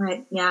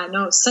 Right. Yeah,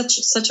 no,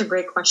 such a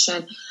great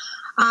question.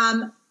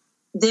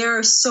 There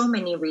are so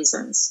many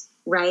reasons,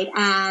 right?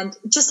 And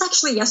just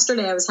actually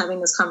yesterday, I was having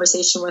this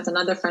conversation with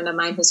another friend of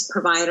mine who's a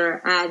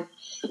provider, and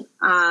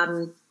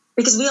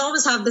because we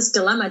always have this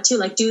dilemma too,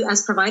 like,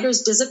 as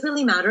providers, does it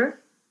really matter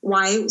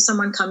why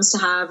someone comes to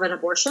have an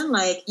abortion?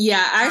 Like,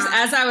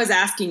 as I was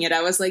asking it,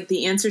 I was like,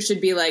 the answer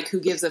should be like, who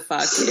gives a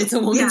fuck? It's a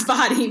woman's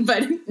body,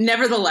 but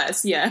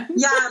nevertheless, but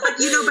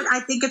I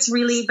think it's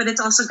really, but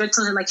it's also good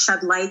to like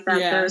shed light that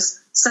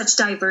there's such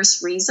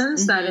diverse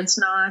reasons that it's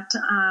not,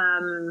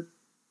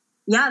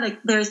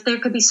 like there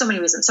could be so many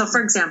reasons. So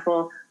for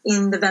example,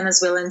 in the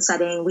Venezuelan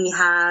setting, we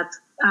have,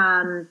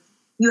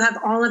 you have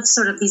all of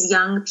sort of these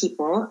young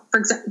people.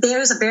 For example,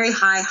 there's a very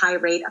high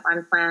rate of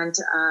unplanned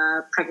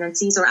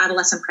pregnancies or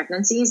adolescent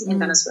pregnancies in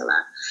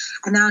Venezuela.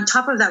 And then on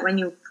top of that, when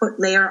you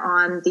layer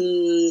on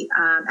the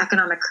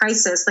economic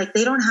crisis, like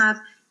they don't have,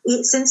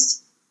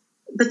 since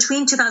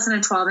between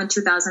 2012 and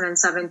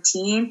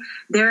 2017,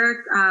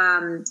 their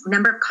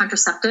number of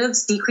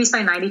contraceptives decreased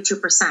by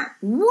 92%.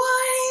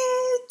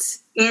 What?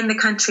 In the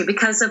country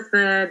because of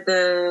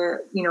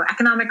the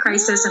economic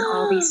crisis and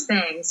all these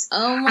things.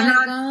 Oh my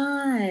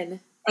God.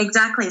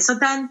 Exactly. So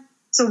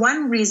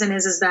one reason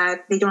is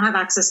that they don't have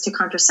access to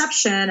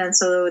contraception, and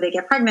so they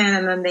get pregnant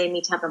and then they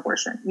need to have an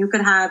abortion. You could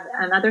have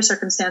another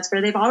circumstance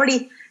where they've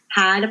already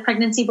had a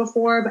pregnancy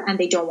before and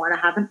they don't want to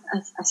have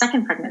a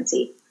second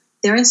pregnancy.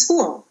 They're in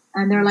school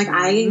and they're like,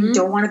 I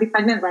don't want to be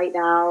pregnant right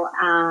now,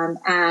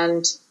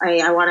 and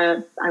I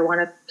want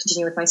to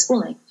continue with my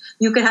schooling.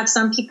 You could have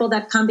some people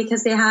that come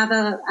because they have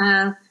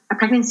a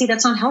pregnancy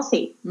that's not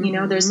healthy.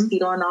 There's a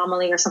fetal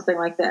anomaly or something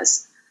like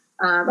this.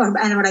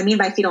 And what I mean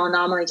by fetal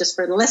anomaly, just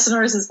for the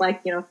listeners, is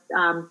like,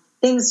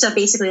 things that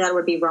basically that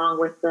would be wrong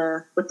with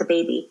the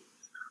baby.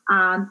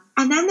 And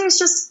then there's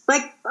just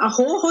like a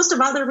whole host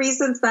of other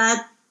reasons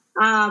that,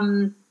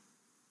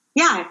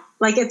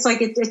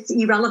 it's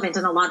irrelevant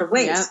in a lot of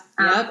ways.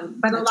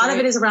 But a lot of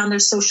it is around their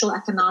social,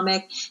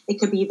 economic. It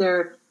could be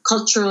their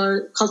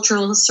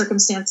cultural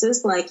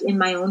circumstances. Like in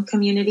my own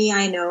community,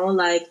 I know,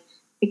 like,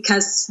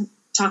 because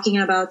talking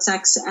about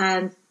sex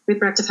and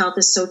reproductive health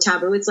is so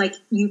taboo.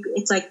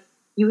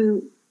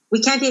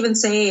 We can't even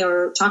say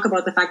or talk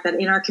about the fact that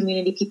in our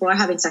community, people are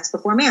having sex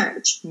before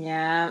marriage.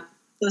 Yeah.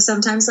 So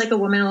sometimes like a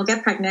woman will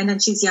get pregnant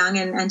and she's young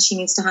and she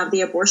needs to have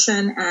the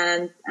abortion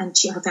and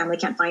her family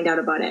can't find out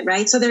about it.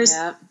 Right. So there's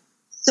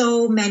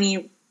so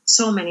many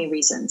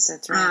reasons.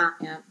 That's right.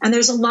 And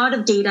there's a lot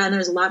of data, and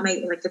there's a lot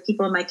like the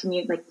people in my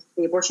community, like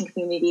the abortion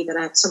community that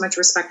I have so much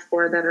respect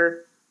for, that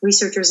are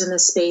researchers in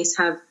this space,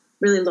 have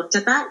really looked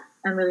at that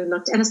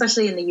and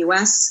especially in the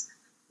US,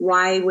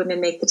 why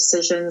women make the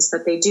decisions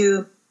that they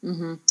do.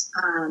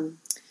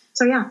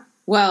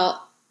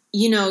 Well,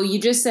 you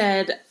just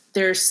said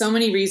there's so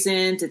many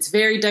reasons. It's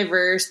very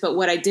diverse. But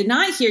what I did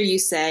not hear you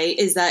say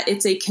is that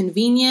it's a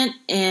convenient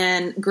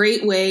and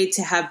great way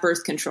to have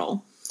birth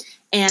control.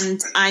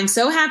 And I'm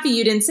so happy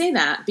you didn't say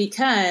that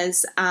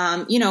because,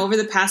 over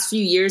the past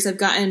few years, I've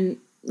gotten,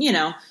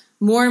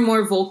 more and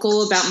more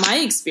vocal about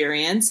my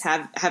experience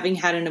having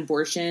had an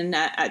abortion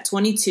at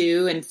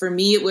 22. And for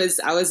me,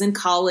 I was in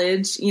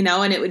college,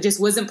 and it just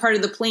wasn't part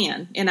of the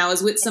plan. And I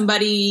was with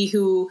somebody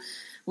who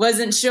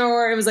wasn't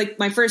sure. It was like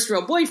my first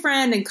real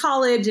boyfriend in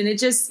college. And it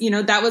just,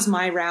 that was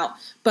my route.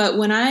 But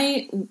when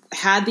I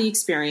had the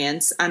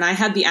experience and I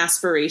had the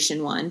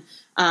aspiration one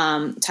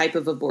type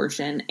of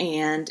abortion,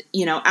 and,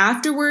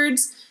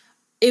 afterwards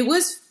it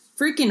was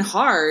freaking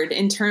hard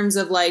in terms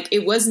of like,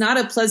 it was not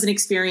a pleasant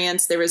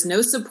experience. There was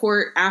no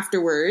support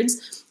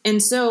afterwards.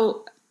 And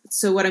so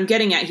what I'm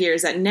getting at here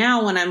is that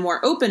now when I'm more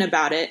open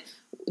about it,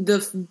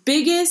 the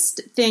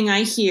biggest thing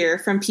I hear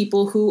from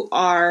people who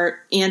are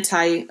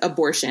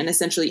anti-abortion,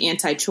 essentially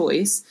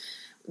anti-choice,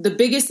 the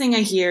biggest thing I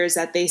hear is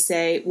that they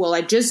say, well,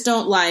 I just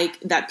don't like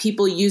that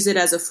people use it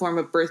as a form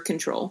of birth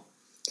control.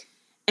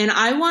 And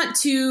I want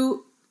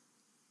to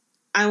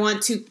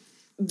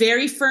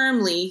very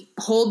firmly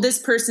hold this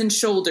person's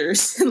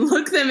shoulders and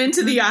look them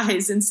into the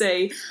eyes and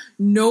say,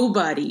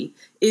 nobody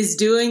is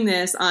doing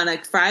this on a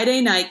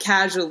Friday night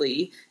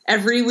casually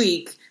every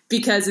week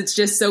because it's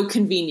just so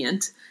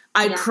convenient.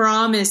 I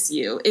promise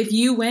you, if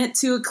you went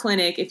to a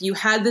clinic, if you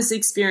had this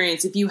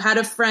experience, if you had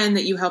a friend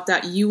that you helped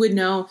out, you would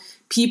know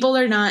people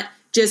are not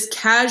just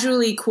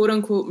casually, quote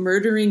unquote,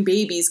 murdering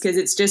babies because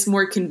it's just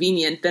more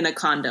convenient than a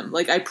condom.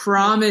 Like, I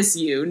promise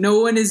you, no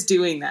one is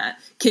doing that.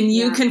 Can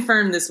you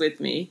confirm this with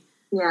me?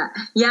 Yeah.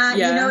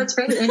 It's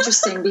very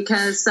interesting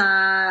because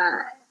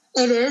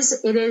it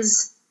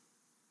is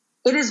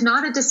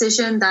not a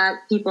decision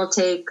that people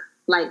take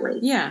lightly.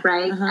 Yeah.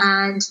 Right.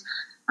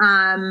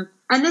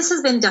 And this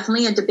has been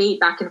definitely a debate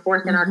back and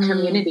forth in our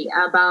community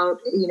about,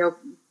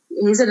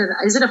 is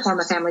it a form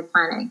of family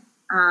planning?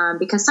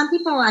 Because some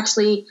people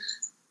actually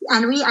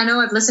And I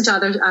know I've listened to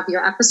other of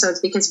your episodes,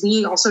 because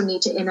we also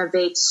need to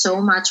innovate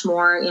so much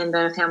more in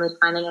the family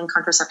planning and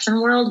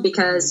contraception world,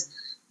 because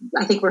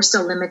I think we're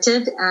still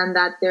limited, and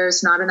that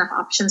there's not enough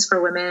options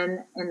for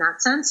women in that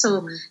sense.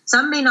 So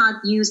some may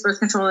not use birth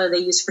control, or they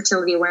use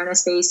fertility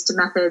awareness based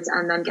methods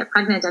and then get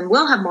pregnant and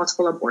will have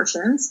multiple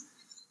abortions.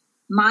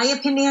 My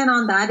opinion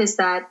on that is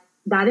that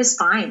is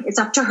fine. It's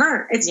up to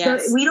her.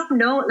 We don't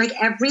know, like,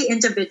 every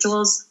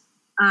individual's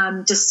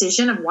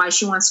decision of why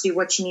she wants to do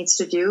what she needs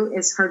to do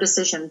is her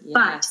decision.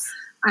 Yes.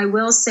 But I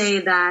will say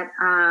that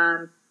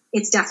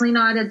it's definitely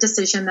not a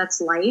decision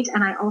that's light.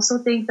 And I also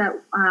think that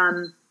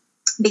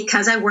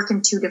because I work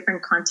in two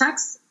different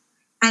contexts,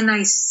 and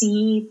I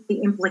see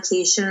the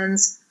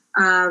implications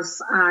of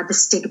the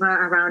stigma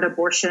around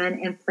abortion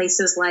in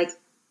places like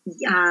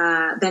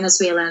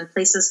Venezuela,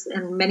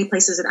 and many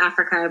places in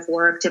Africa I've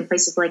worked, in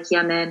places like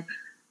Yemen.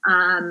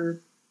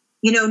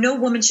 No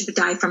woman should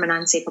die from an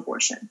unsafe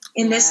abortion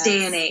in this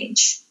day and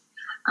age.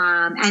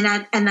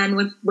 And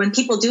then when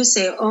people do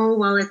say, oh,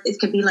 well, it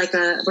could be like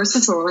a birth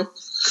control, like,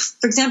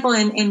 for example,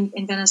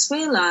 in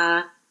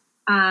Venezuela,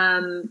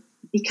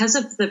 because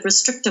of the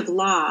restrictive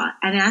law,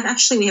 and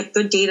actually we have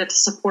good data to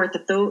support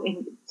that, though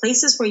in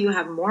places where you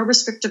have more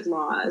restrictive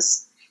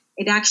laws,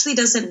 it actually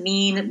doesn't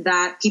mean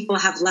that people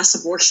have less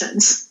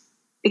abortions.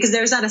 Because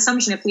there's that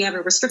assumption, if we have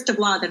a restrictive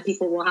law, then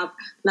people will have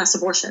less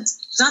abortions.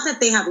 It's not that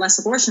they have less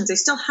abortions. They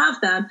still have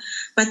them,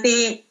 but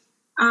they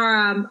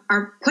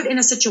are put in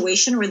a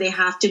situation where they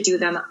have to do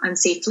them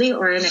unsafely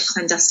or in a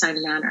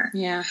clandestine manner.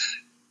 Yeah.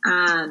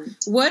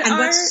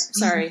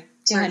 Sorry,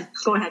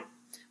 go ahead.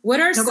 What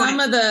are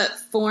some of the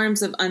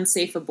forms of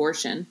unsafe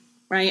abortion,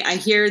 right? I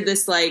hear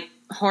this, like,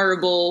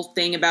 horrible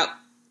thing about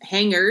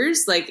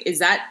hangers. Like, is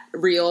that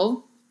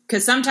real?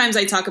 Because sometimes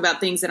I talk about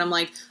things that I'm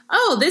like,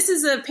 oh, this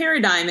is a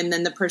paradigm. And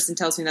then the person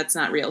tells me that's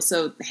not real.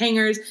 So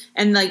hangers,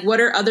 and like, what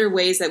are other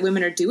ways that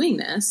women are doing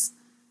this?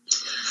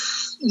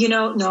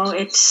 No,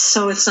 it is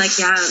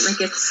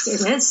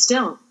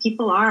still,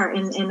 people are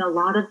in a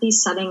lot of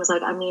these settings.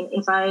 Like, I mean,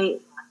 if I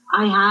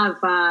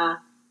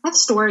have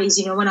stories,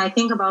 when I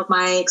think about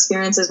my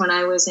experiences when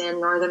I was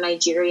in northern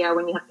Nigeria,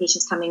 when you have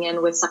patients coming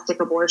in with septic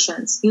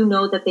abortions,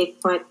 that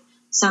they've put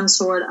some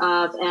sort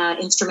of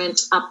instrument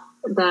up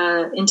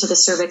into the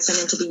cervix and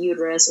into the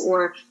uterus,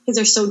 or because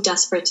they're so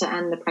desperate to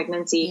end the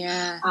pregnancy.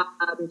 Yeah.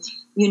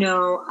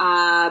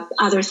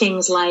 Other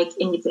things like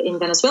in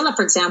Venezuela,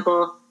 for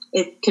example,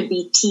 it could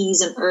be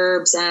teas and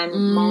herbs and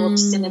mulch,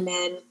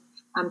 cinnamon,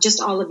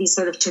 just all of these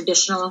sort of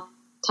traditional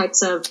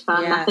types of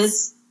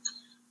methods.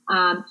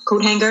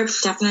 Coat hanger,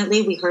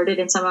 definitely. We heard it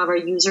in some of our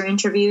user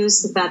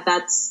interviews that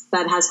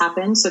has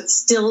happened. So it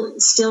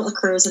still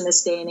occurs in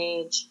this day and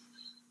age.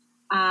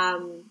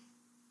 And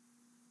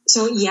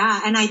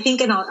I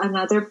think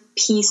another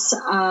piece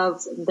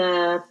of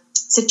the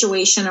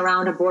situation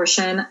around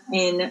abortion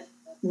in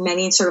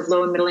many sort of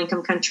low and middle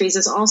income countries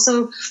is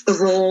also the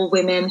role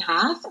women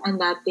have,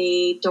 and that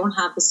they don't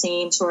have the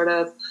same sort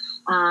of,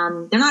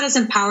 they're not as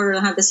empowered or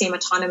don't have the same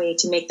autonomy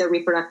to make their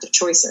reproductive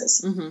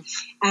choices. Mm-hmm.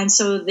 And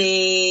so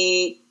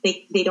they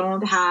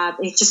don't have,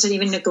 it's just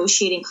even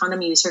negotiating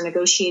condom use or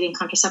negotiating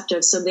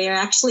contraceptives. So they're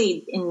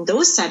actually in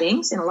those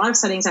settings, in a lot of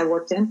settings I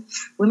worked in,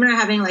 women are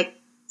having like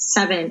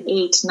 7,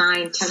 8,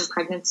 9, 10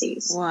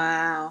 pregnancies.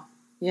 Wow.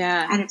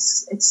 Yeah. And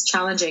it's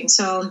challenging.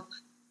 So,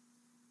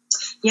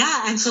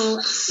 yeah. And so,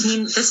 I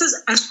mean,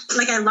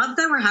 I love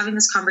that we're having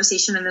this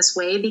conversation in this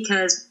way,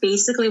 because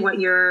basically what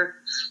you're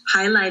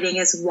highlighting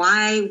is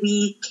why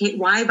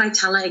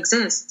Vitala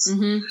exists.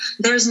 Mm-hmm.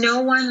 There's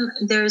no one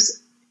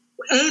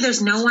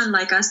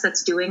like us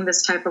that's doing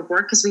this type of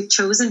work, because we've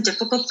chosen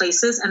difficult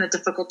places and a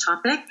difficult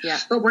topic,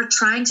 but we're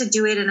trying to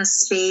do it in a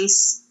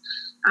space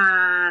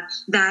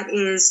that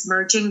is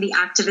merging the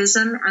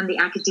activism and the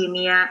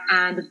academia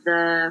and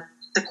the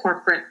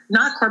corporate,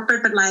 not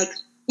corporate, but like,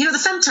 the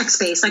femtech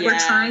space. Like, we're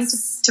trying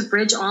to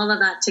bridge all of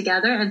that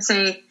together and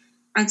say,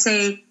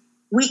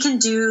 we can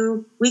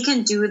do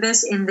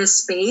this in this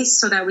space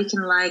so that we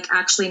can like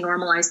actually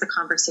normalize the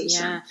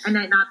conversation and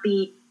it not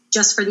be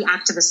just for the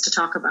activists to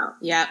talk about.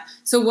 Yeah.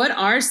 So what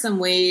are some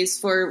ways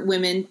for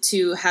women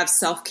to have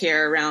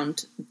self-care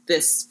around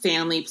this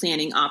family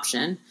planning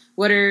option?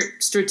 What are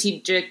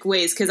strategic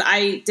ways? Because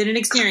I didn't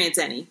experience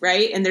any,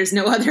 right? And there's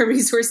no other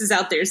resources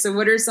out there. So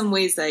what are some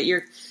ways that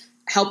you're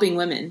helping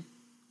women?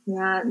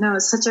 Yeah, no,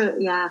 it's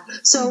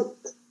So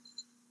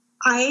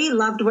I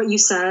loved what you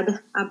said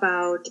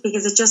about,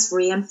 because it just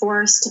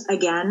reinforced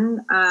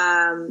again,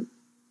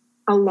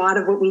 a lot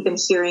of what we've been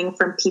hearing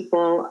from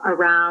people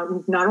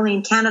around, not only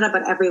in Canada,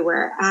 but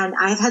everywhere. And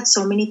I've had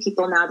so many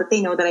people now that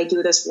they know that I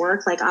do this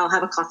work. Like, I'll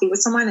have a coffee with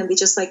someone and they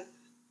just like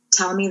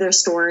tell me their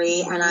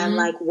story. Mm-hmm. And I'm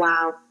like,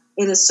 wow,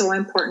 it is so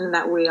important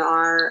that we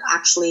are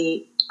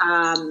actually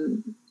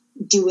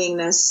doing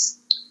this,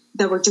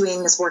 that we're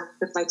doing this work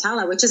with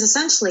Vitala, which is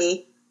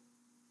essentially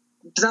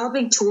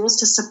developing tools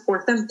to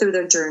support them through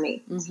their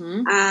journey.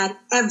 Mm-hmm. And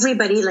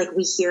everybody, like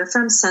we hear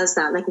from, says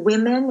that like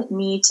women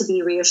need to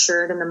be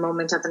reassured in the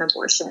moment of an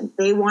abortion.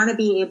 They want to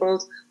be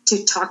able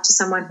to talk to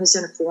someone who's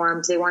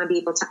informed. They want to be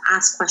able to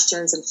ask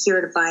questions and hear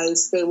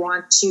advice. They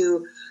want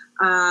to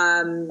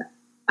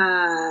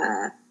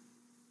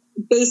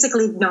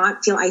basically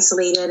not feel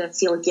isolated and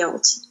feel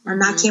guilt.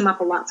 And that came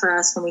up a lot for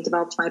us when we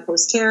developed My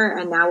Post Care,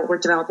 and now what we're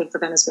developing for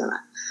Venezuela.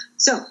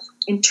 So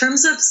in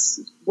terms of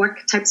what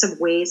types of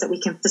ways that we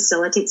can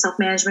facilitate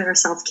self-management or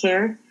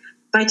self-care,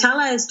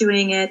 Vitala is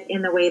doing it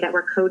in the way that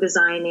we're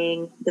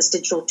co-designing this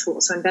digital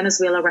tool. So in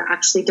Venezuela, we're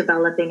actually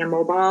developing a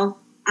mobile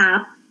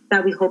app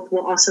that we hope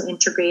will also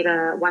integrate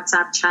a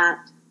WhatsApp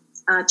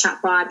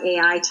chatbot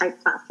AI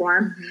type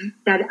platform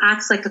that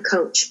acts like a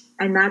coach.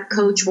 And that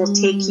coach will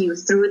take you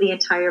through the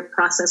entire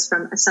process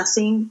from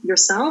assessing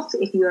yourself,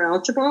 if you are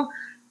eligible,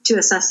 to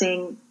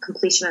assessing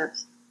completion of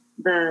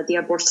the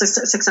abortion,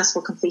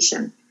 successful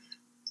completion.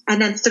 And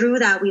then through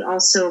that, we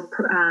also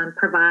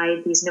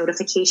provide these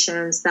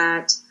notifications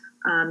that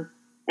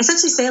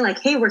essentially say like,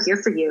 hey, we're here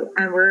for you.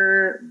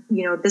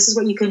 And this is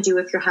what you can do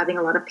if you're having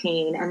a lot of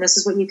pain. And this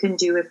is what you can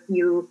do if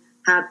you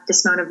have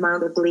this amount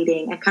of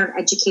bleeding, and kind of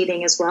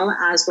educating as well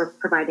as we're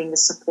providing the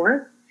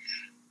support.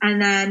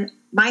 And then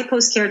My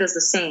Post Care does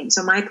the same.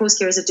 So My Post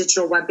Care is a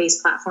digital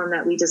web-based platform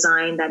that we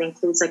designed that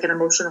includes like an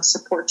emotional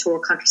support tool,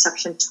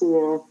 contraception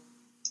tool.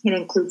 It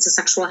includes a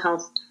sexual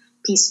health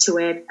piece to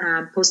it,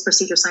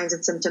 post-procedure signs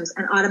and symptoms,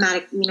 and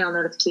automatic email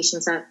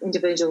notifications that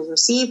individuals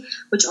receive,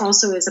 which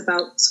also is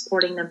about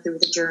supporting them through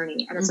the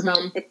journey. And it's about,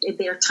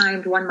 they're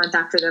timed 1 month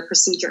after their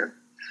procedure,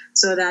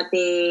 so that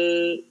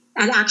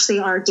and actually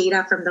our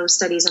data from those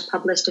studies are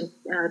published in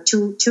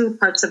two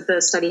parts of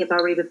the study have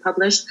already been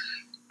published.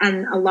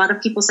 And a lot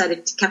of people said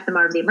it kept them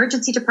out of the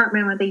emergency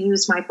department when they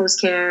used My Post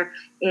Care.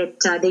 They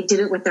did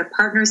it with their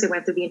partners. They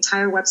went through the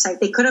entire website.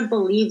 They couldn't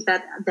believe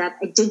that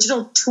a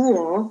digital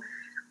tool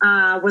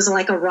was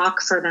like a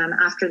rock for them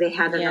after they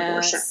had an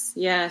abortion.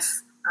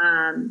 Yes.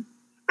 And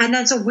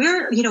then so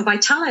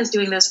Vitala is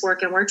doing this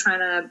work, and we're trying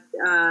to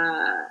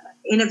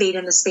innovate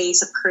in the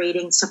space of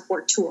creating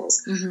support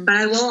tools. But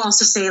I will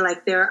also say,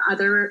 like, there are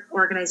other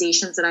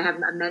organizations that I have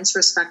immense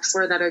respect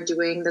for that are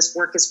doing this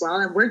work as well.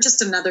 And we're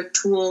just another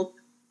tool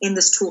in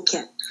this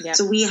toolkit. Yep.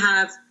 So we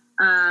have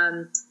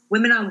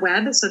Women on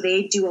Web. So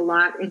they do a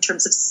lot in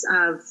terms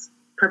of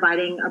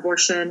providing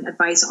abortion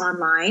advice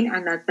online,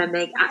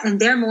 and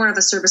they're more of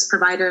a service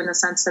provider in the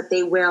sense that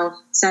they will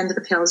send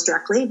the pills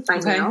directly by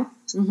mail.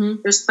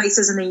 There's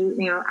places in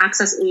the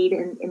Access Aid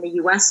in the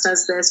US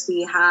does this.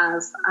 We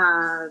have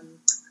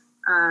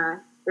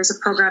there's a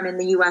program in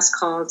the US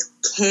called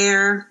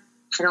CARE.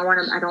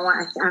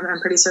 I'm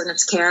pretty certain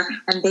it's CARE,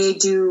 and they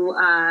do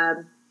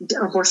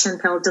abortion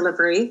pill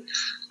delivery.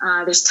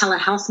 There's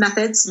telehealth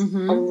methods. A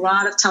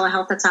lot of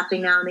telehealth that's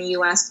happening now in the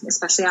US,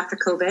 especially after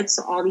COVID.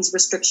 So all these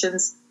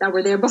restrictions that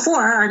were there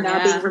before are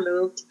now being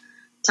removed.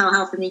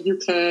 Telehealth in the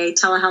UK,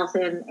 telehealth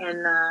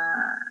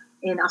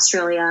in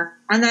Australia.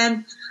 And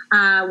then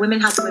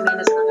Women Help Women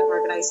is another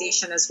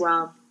organization as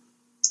well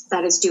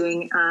that is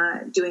doing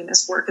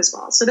this work as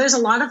well. So there's a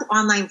lot of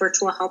online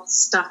virtual health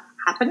stuff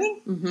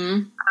happening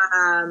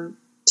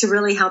to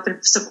really help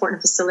and support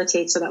and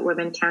facilitate so that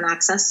women can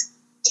access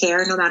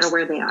care no matter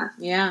where they are.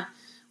 Yeah.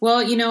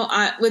 Well,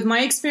 with my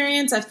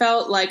experience, I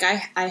felt like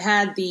I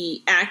had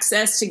the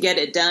access to get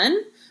it done,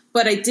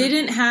 but I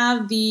didn't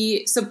have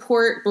the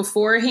support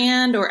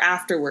beforehand or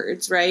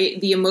afterwards, right?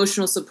 The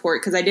emotional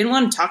support, because I didn't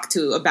want to talk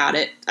to about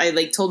it.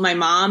 I told my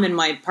mom and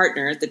my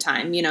partner at the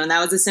time, and that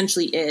was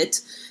essentially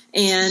it.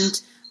 And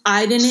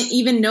I didn't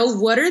even know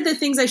what are the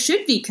things I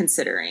should be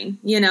considering,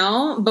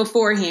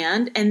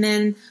 beforehand. And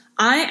then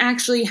I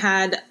actually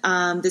had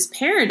this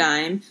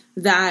paradigm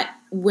that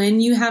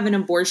when you have an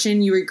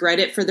abortion, you regret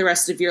it for the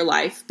rest of your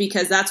life,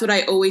 because that's what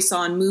I always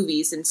saw in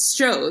movies and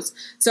shows.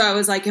 So I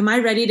was like, am I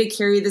ready to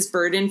carry this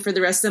burden for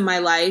the rest of my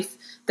life,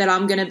 that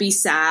I'm going to be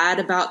sad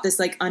about this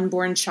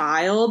unborn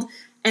child?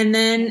 And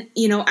then,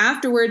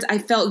 afterwards I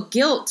felt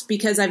guilt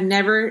because I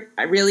never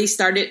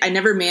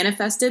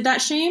manifested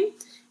that shame.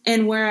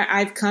 And where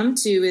I've come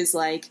to is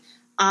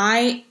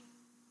I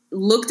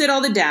looked at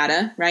all the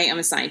data, right? I'm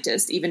a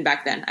scientist, even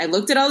back then. I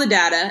looked at all the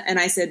data and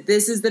I said,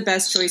 this is the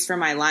best choice for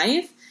my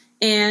life.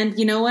 And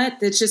you know what?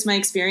 That's just my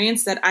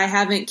experience, that I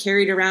haven't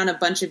carried around a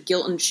bunch of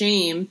guilt and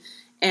shame,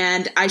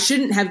 and I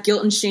shouldn't have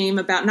guilt and shame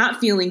about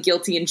not feeling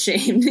guilty and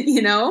shamed,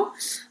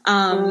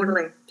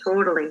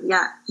 Totally.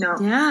 Yeah. No.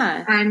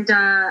 Yeah. And,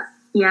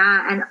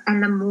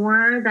 and the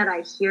more that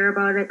I hear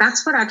about it,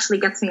 that's what actually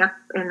gets me up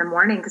in the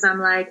morning. 'Cause I'm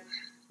like,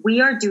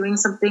 we are doing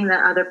something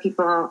that other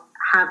people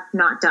have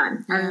not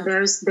done. Yeah. And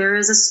there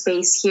is a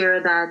space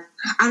here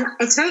and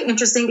it's very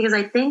interesting because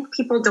I think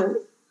people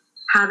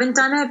haven't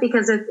done it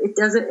because it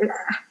doesn't,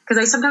 because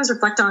I sometimes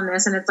reflect on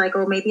this and it's like,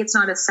 oh, maybe it's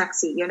not as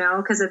sexy,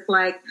 because it's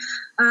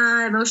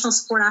emotional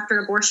support after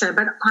abortion.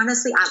 But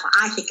honestly,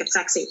 I think it's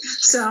sexy.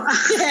 So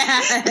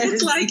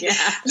it's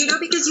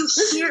because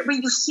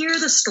when you hear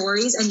the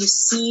stories and you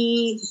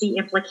see the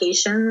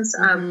implications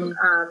of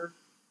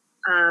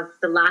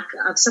the lack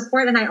of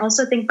support. And I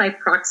also think by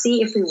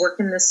proxy, if we work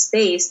in this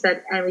space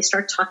and we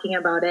start talking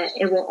about it,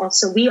 it will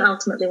also, we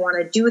ultimately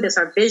want to do this.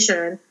 Our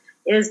vision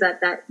is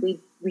that we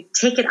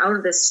take it out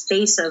of this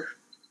space of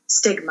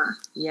stigma,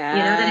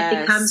 that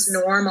it becomes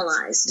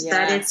normalized,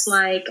 that it's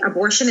like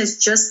abortion is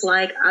just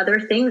like other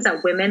things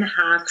that women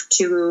have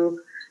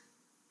to,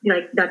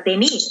 like, that they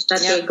need, that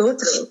they go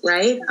through,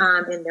 right,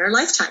 in their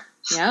lifetime.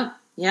 Yep.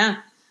 Yeah.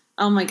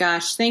 Oh my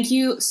gosh. Thank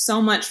you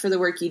so much for the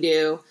work you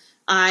do.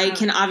 I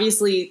can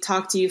obviously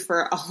talk to you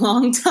for a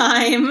long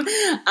time.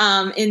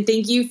 And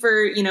thank you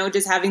for,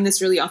 just having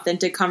this really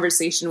authentic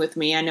conversation with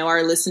me. I know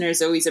our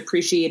listeners always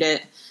appreciate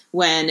it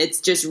when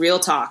it's just real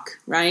talk,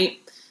 right?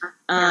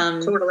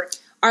 Totally.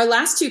 Our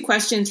last two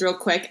questions real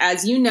quick,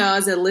 as you know,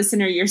 as a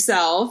listener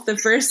yourself, the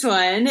first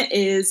one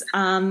is,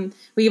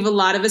 we have a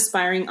lot of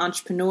aspiring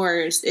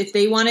entrepreneurs. If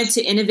they wanted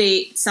to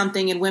innovate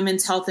something in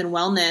women's health and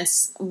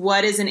wellness,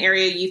 what is an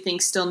area you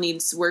think still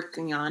needs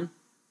working on?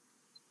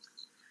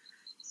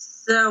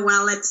 So,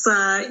 well, it's,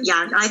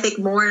 I think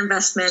more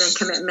investment and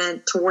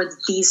commitment towards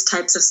these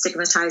types of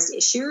stigmatized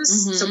issues.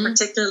 Mm-hmm. So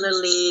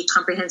particularly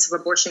comprehensive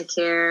abortion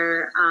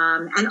care.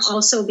 And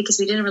also, because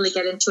we didn't really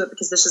get into it,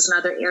 because this is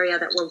another area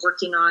that we're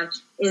working on,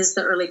 is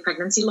the early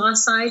pregnancy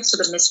loss side. So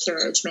the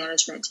miscarriage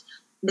management.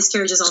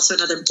 Miscarriage is also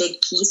another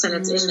big piece, and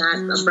it's in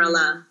that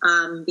umbrella,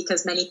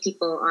 because many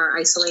people are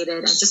isolated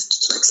and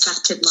just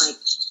expect to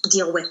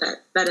deal with it,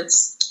 that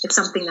it's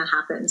something that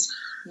happens.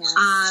 Yes.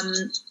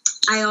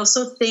 I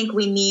also think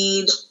we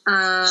need,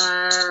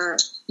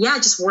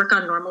 just work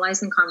on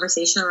normalizing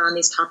conversation around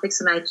these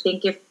topics. And I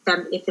think if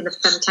in the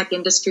femtech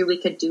industry we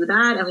could do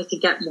that, and we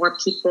could get more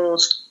people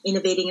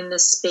innovating in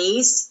this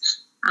space,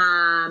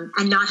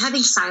 and not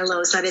having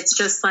silos, that it's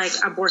just like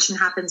abortion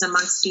happens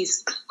amongst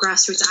these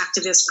grassroots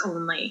activists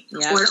only,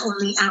 or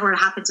it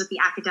happens with the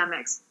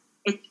academics.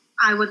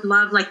 I would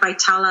love, like,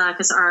 Vitala,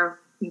 because our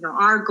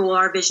goal,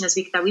 our vision is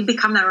that we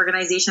become that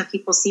organization of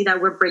people see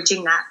that we're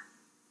bridging that.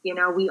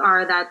 We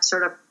are that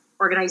sort of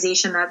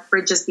organization that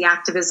bridges the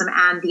activism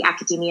and the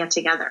academia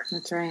together.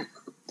 That's right.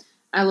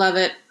 I love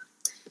it.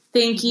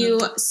 Thank you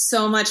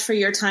so much for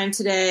your time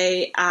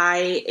today.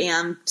 I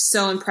am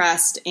so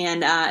impressed.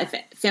 And if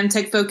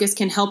Femtech Focus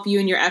can help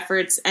you in your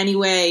efforts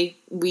anyway,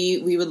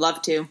 we would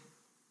love to.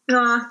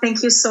 Oh,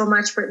 thank you so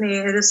much, Brittany.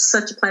 It is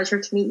such a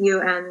pleasure to meet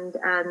you and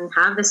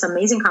have this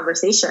amazing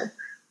conversation.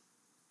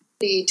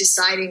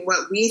 Deciding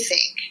what we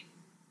think.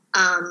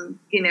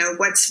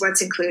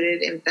 What's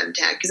included in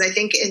femtech, because I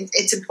think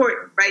it's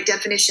important, right?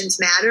 Definitions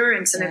matter,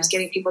 and sometimes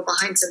getting people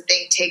behind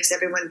something takes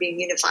everyone being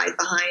unified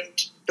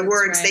behind the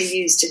words they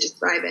use to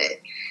describe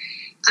it.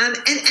 And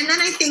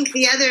then I think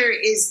the other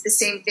is the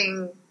same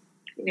thing,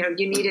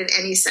 you need in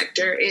any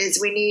sector,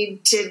 is we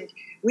need to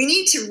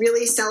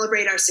really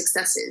celebrate our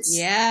successes.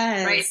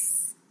 Yes. Right?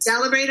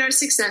 Celebrate our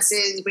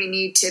successes. We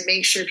need to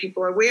make sure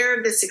people are aware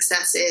of the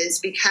successes,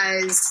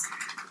 because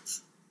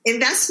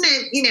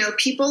investment,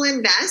 people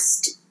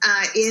invest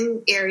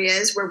in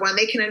areas where, one,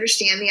 they can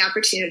understand the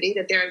opportunity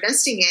that they're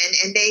investing in,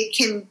 and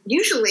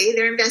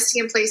they're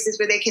investing in places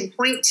where they can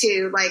point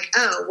to, like,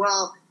 oh,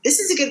 well, this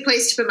is a good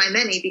place to put my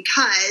money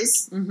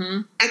because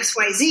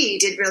XYZ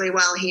did really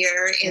well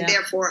here, and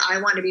therefore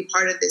I want to be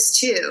part of this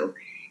too.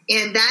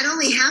 And that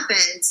only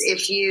happens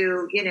if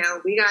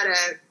we got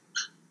to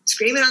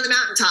scream it on the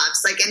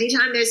mountaintops. Like,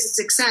 anytime there's a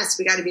success,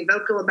 we got to be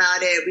vocal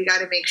about it. We got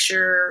to make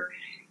sure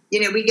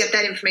we get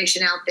that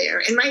information out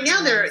there. And right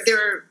now,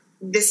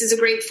 this is a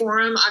great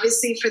forum.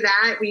 Obviously, for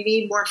that, we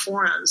need more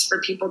forums for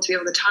people to be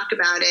able to talk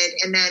about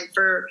it. And then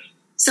for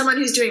someone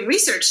who's doing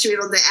research to be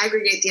able to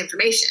aggregate the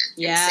information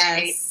and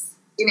say,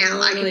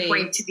 totally. I can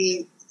point to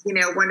the,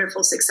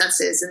 wonderful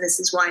successes, and this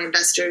is why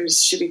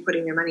investors should be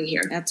putting their money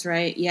here. That's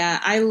right. Yeah,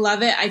 I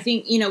love it. I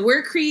think,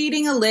 we're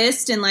creating a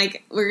list, and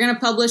we're going to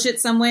publish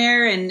it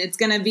somewhere, and it's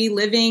going to be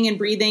living and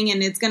breathing,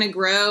 and it's going to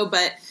grow.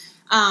 But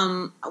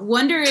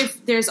wonder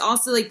if there's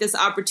also this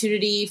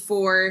opportunity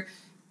for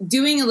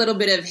doing a little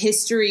bit of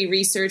history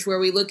research where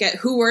we look at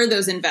who were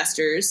those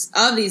investors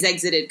of these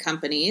exited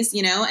companies,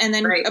 and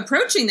then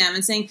approaching them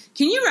and saying,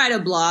 can you write a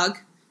blog?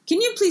 Can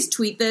you please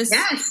tweet this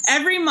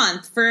every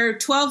month for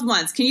 12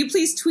 months? Can you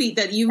please tweet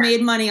that you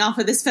made money off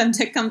of this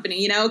femtech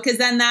company, because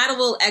then that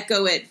will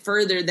echo it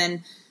further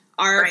than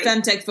our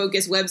Femtech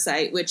Focus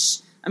website, which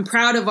I'm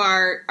proud of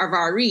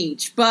our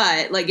reach,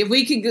 but if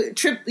we could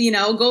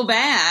go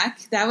back,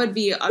 that would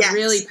be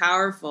really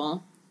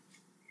powerful.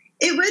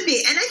 It would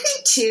be. And I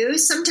think too,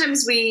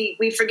 sometimes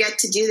we forget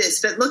to do this,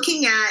 but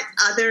looking at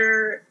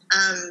other,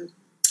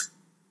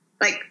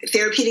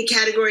 therapeutic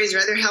categories or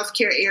other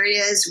healthcare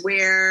areas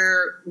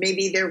where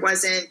maybe there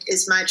wasn't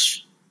as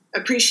much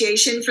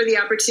appreciation for the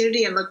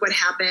opportunity, and look what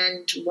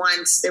happened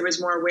once there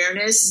was more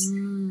awareness.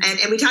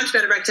 And we talked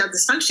about erectile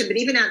dysfunction, but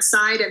even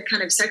outside of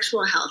kind of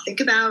sexual health, think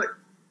about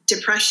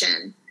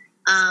depression.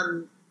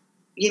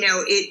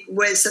 It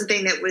was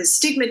something that was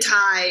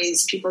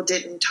stigmatized. People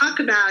didn't talk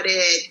about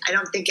it. I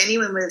don't think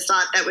anyone would have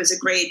thought that was a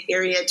great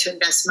area to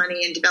invest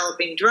money in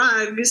developing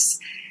drugs.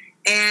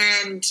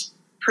 And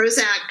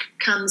Prozac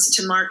comes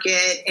to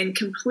market and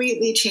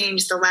completely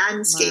changed the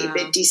landscape. Wow.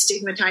 It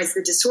destigmatized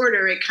the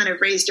disorder. It kind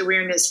of raised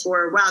awareness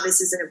for, wow,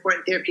 this is an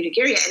important therapeutic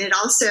area. And it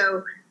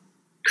also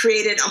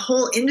created a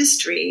whole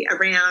industry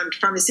around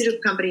pharmaceutical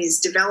companies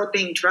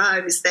developing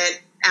drugs that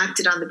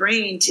acted on the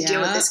brain to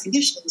deal with this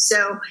condition.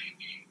 So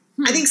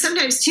I think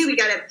sometimes too, we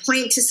got to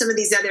point to some of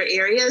these other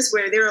areas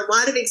where there are a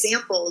lot of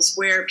examples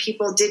where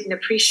people didn't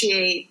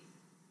appreciate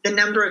the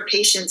number of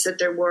patients that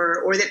there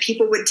were, or that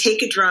people would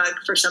take a drug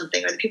for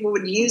something, or that people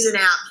would use an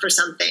app for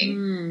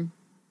something.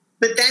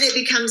 But then it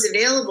becomes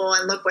available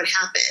and look what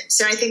happened.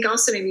 So I think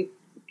also maybe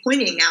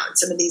pointing out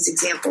some of these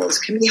examples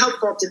can be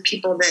helpful to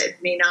people that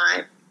may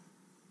not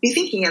be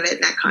thinking of it in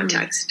that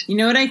context. You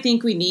know what I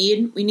think we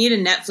need? We need a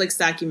Netflix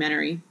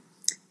documentary.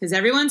 Because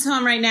everyone's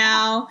home right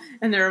now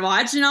and they're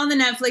watching on the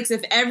Netflix.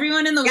 If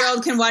everyone in the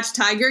world can watch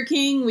Tiger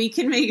King, we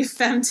can make a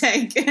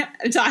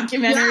femtech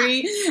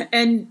documentary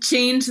and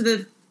change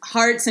the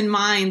hearts and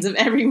minds of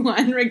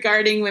everyone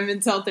regarding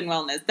women's health and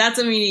wellness. That's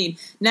what we need.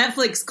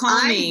 Netflix,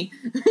 call me.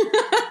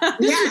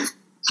 Yeah,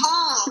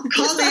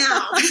 call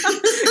now.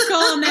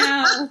 Call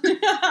now.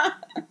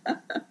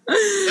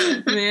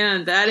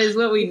 Man, that is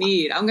what we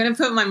need. I'm going to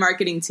put my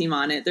marketing team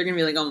on it. They're going to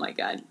be like, oh my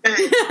God.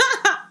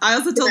 I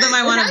also told them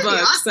I want a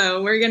book,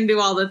 so we're going to do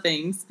all the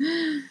things.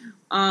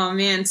 Oh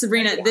man,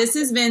 Sabrina, this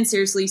has been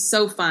seriously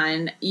so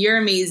fun. You're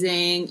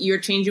amazing. You're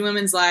changing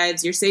women's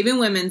lives. You're saving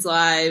women's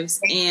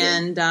lives.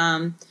 And,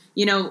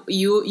 you know,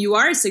 you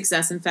are a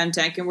success in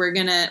femtech, and we're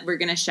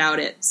gonna shout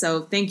it.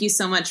 So thank you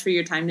so much for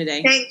your time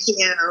today. Thank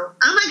you. Oh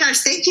my gosh,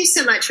 thank you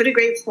so much. What a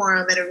great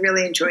forum, and I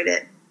really enjoyed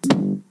it.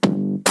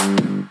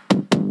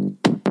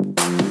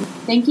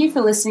 Thank you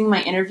for listening to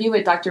my interview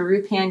with Dr.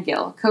 Rupan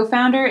Gill,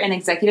 co-founder and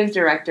executive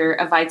director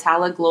of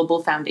Vitala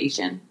Global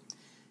Foundation.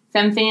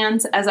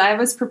 FemFans, as I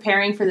was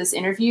preparing for this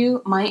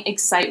interview, my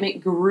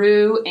excitement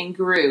grew and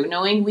grew,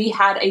 knowing we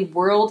had a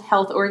World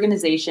Health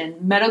Organization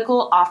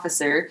medical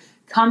officer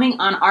coming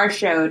on our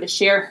show to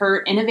share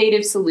her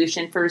innovative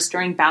solution for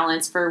restoring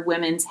balance for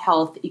women's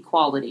health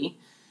equality.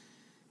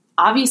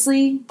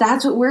 Obviously,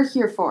 that's what we're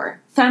here for.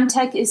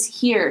 Femtech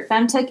is here.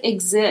 Femtech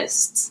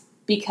exists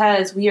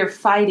because we are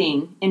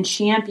fighting and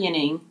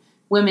championing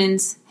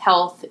women's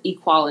health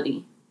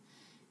equality.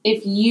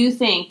 If you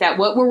think that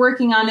what we're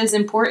working on is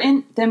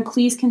important, then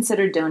please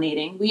consider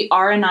donating. We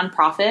are a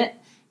nonprofit,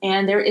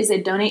 and there is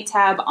a donate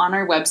tab on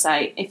our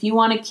website. If you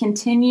want to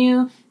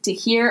continue to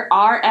hear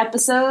our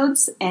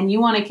episodes and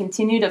you want to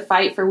continue to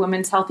fight for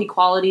women's health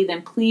equality,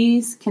 then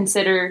please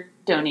consider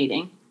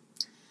donating.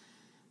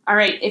 All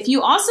right. If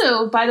you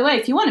also, by the way,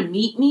 if you want to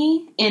meet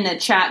me in a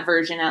chat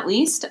version, at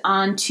least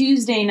on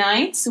Tuesday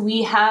nights,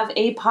 we have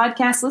a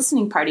podcast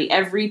listening party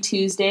every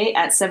Tuesday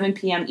at 7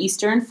 p.m.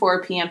 Eastern,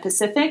 4 p.m.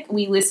 Pacific.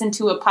 We listen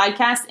to a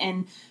podcast,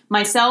 and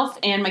myself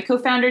and my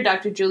co-founder,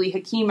 Dr. Julie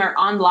Hakeem, are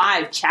on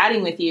live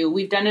chatting with you.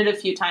 We've done it a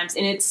few times,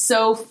 and it's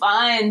so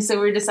fun. So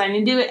we're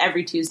deciding to do it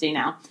every Tuesday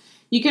now.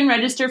 You can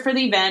register for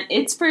the event.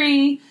 It's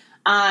free.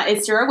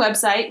 It's through our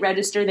website.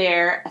 Register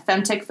there,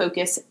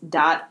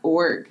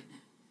 femtechfocus.org.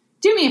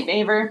 Do me a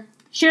favor,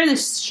 share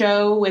this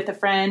show with a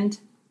friend.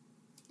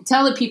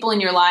 Tell the people in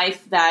your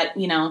life that,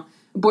 you know,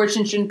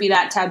 abortion shouldn't be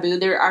that taboo.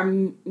 There are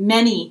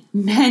many,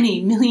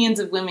 many millions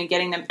of women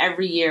getting them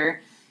every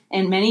year,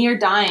 and many are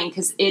dying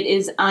because it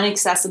is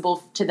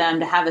inaccessible to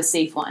them to have a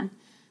safe one.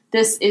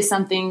 This is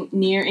something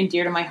near and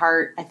dear to my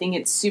heart. I think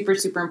it's super,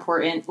 super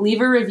important. Leave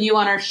a review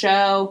on our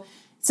show.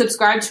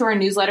 Subscribe to our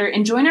newsletter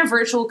and join our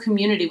virtual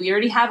community. We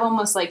already have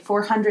almost like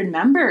 400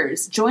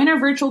 members. Join our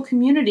virtual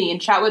community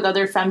and chat with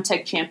other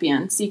femtech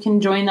champions. You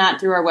can join that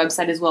through our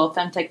website as well,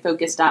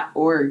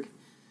 femtechfocus.org.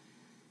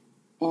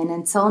 And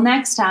until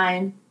next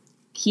time,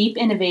 keep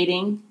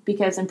innovating,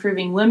 because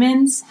improving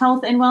women's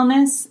health and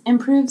wellness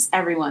improves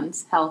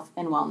everyone's health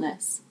and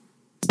wellness.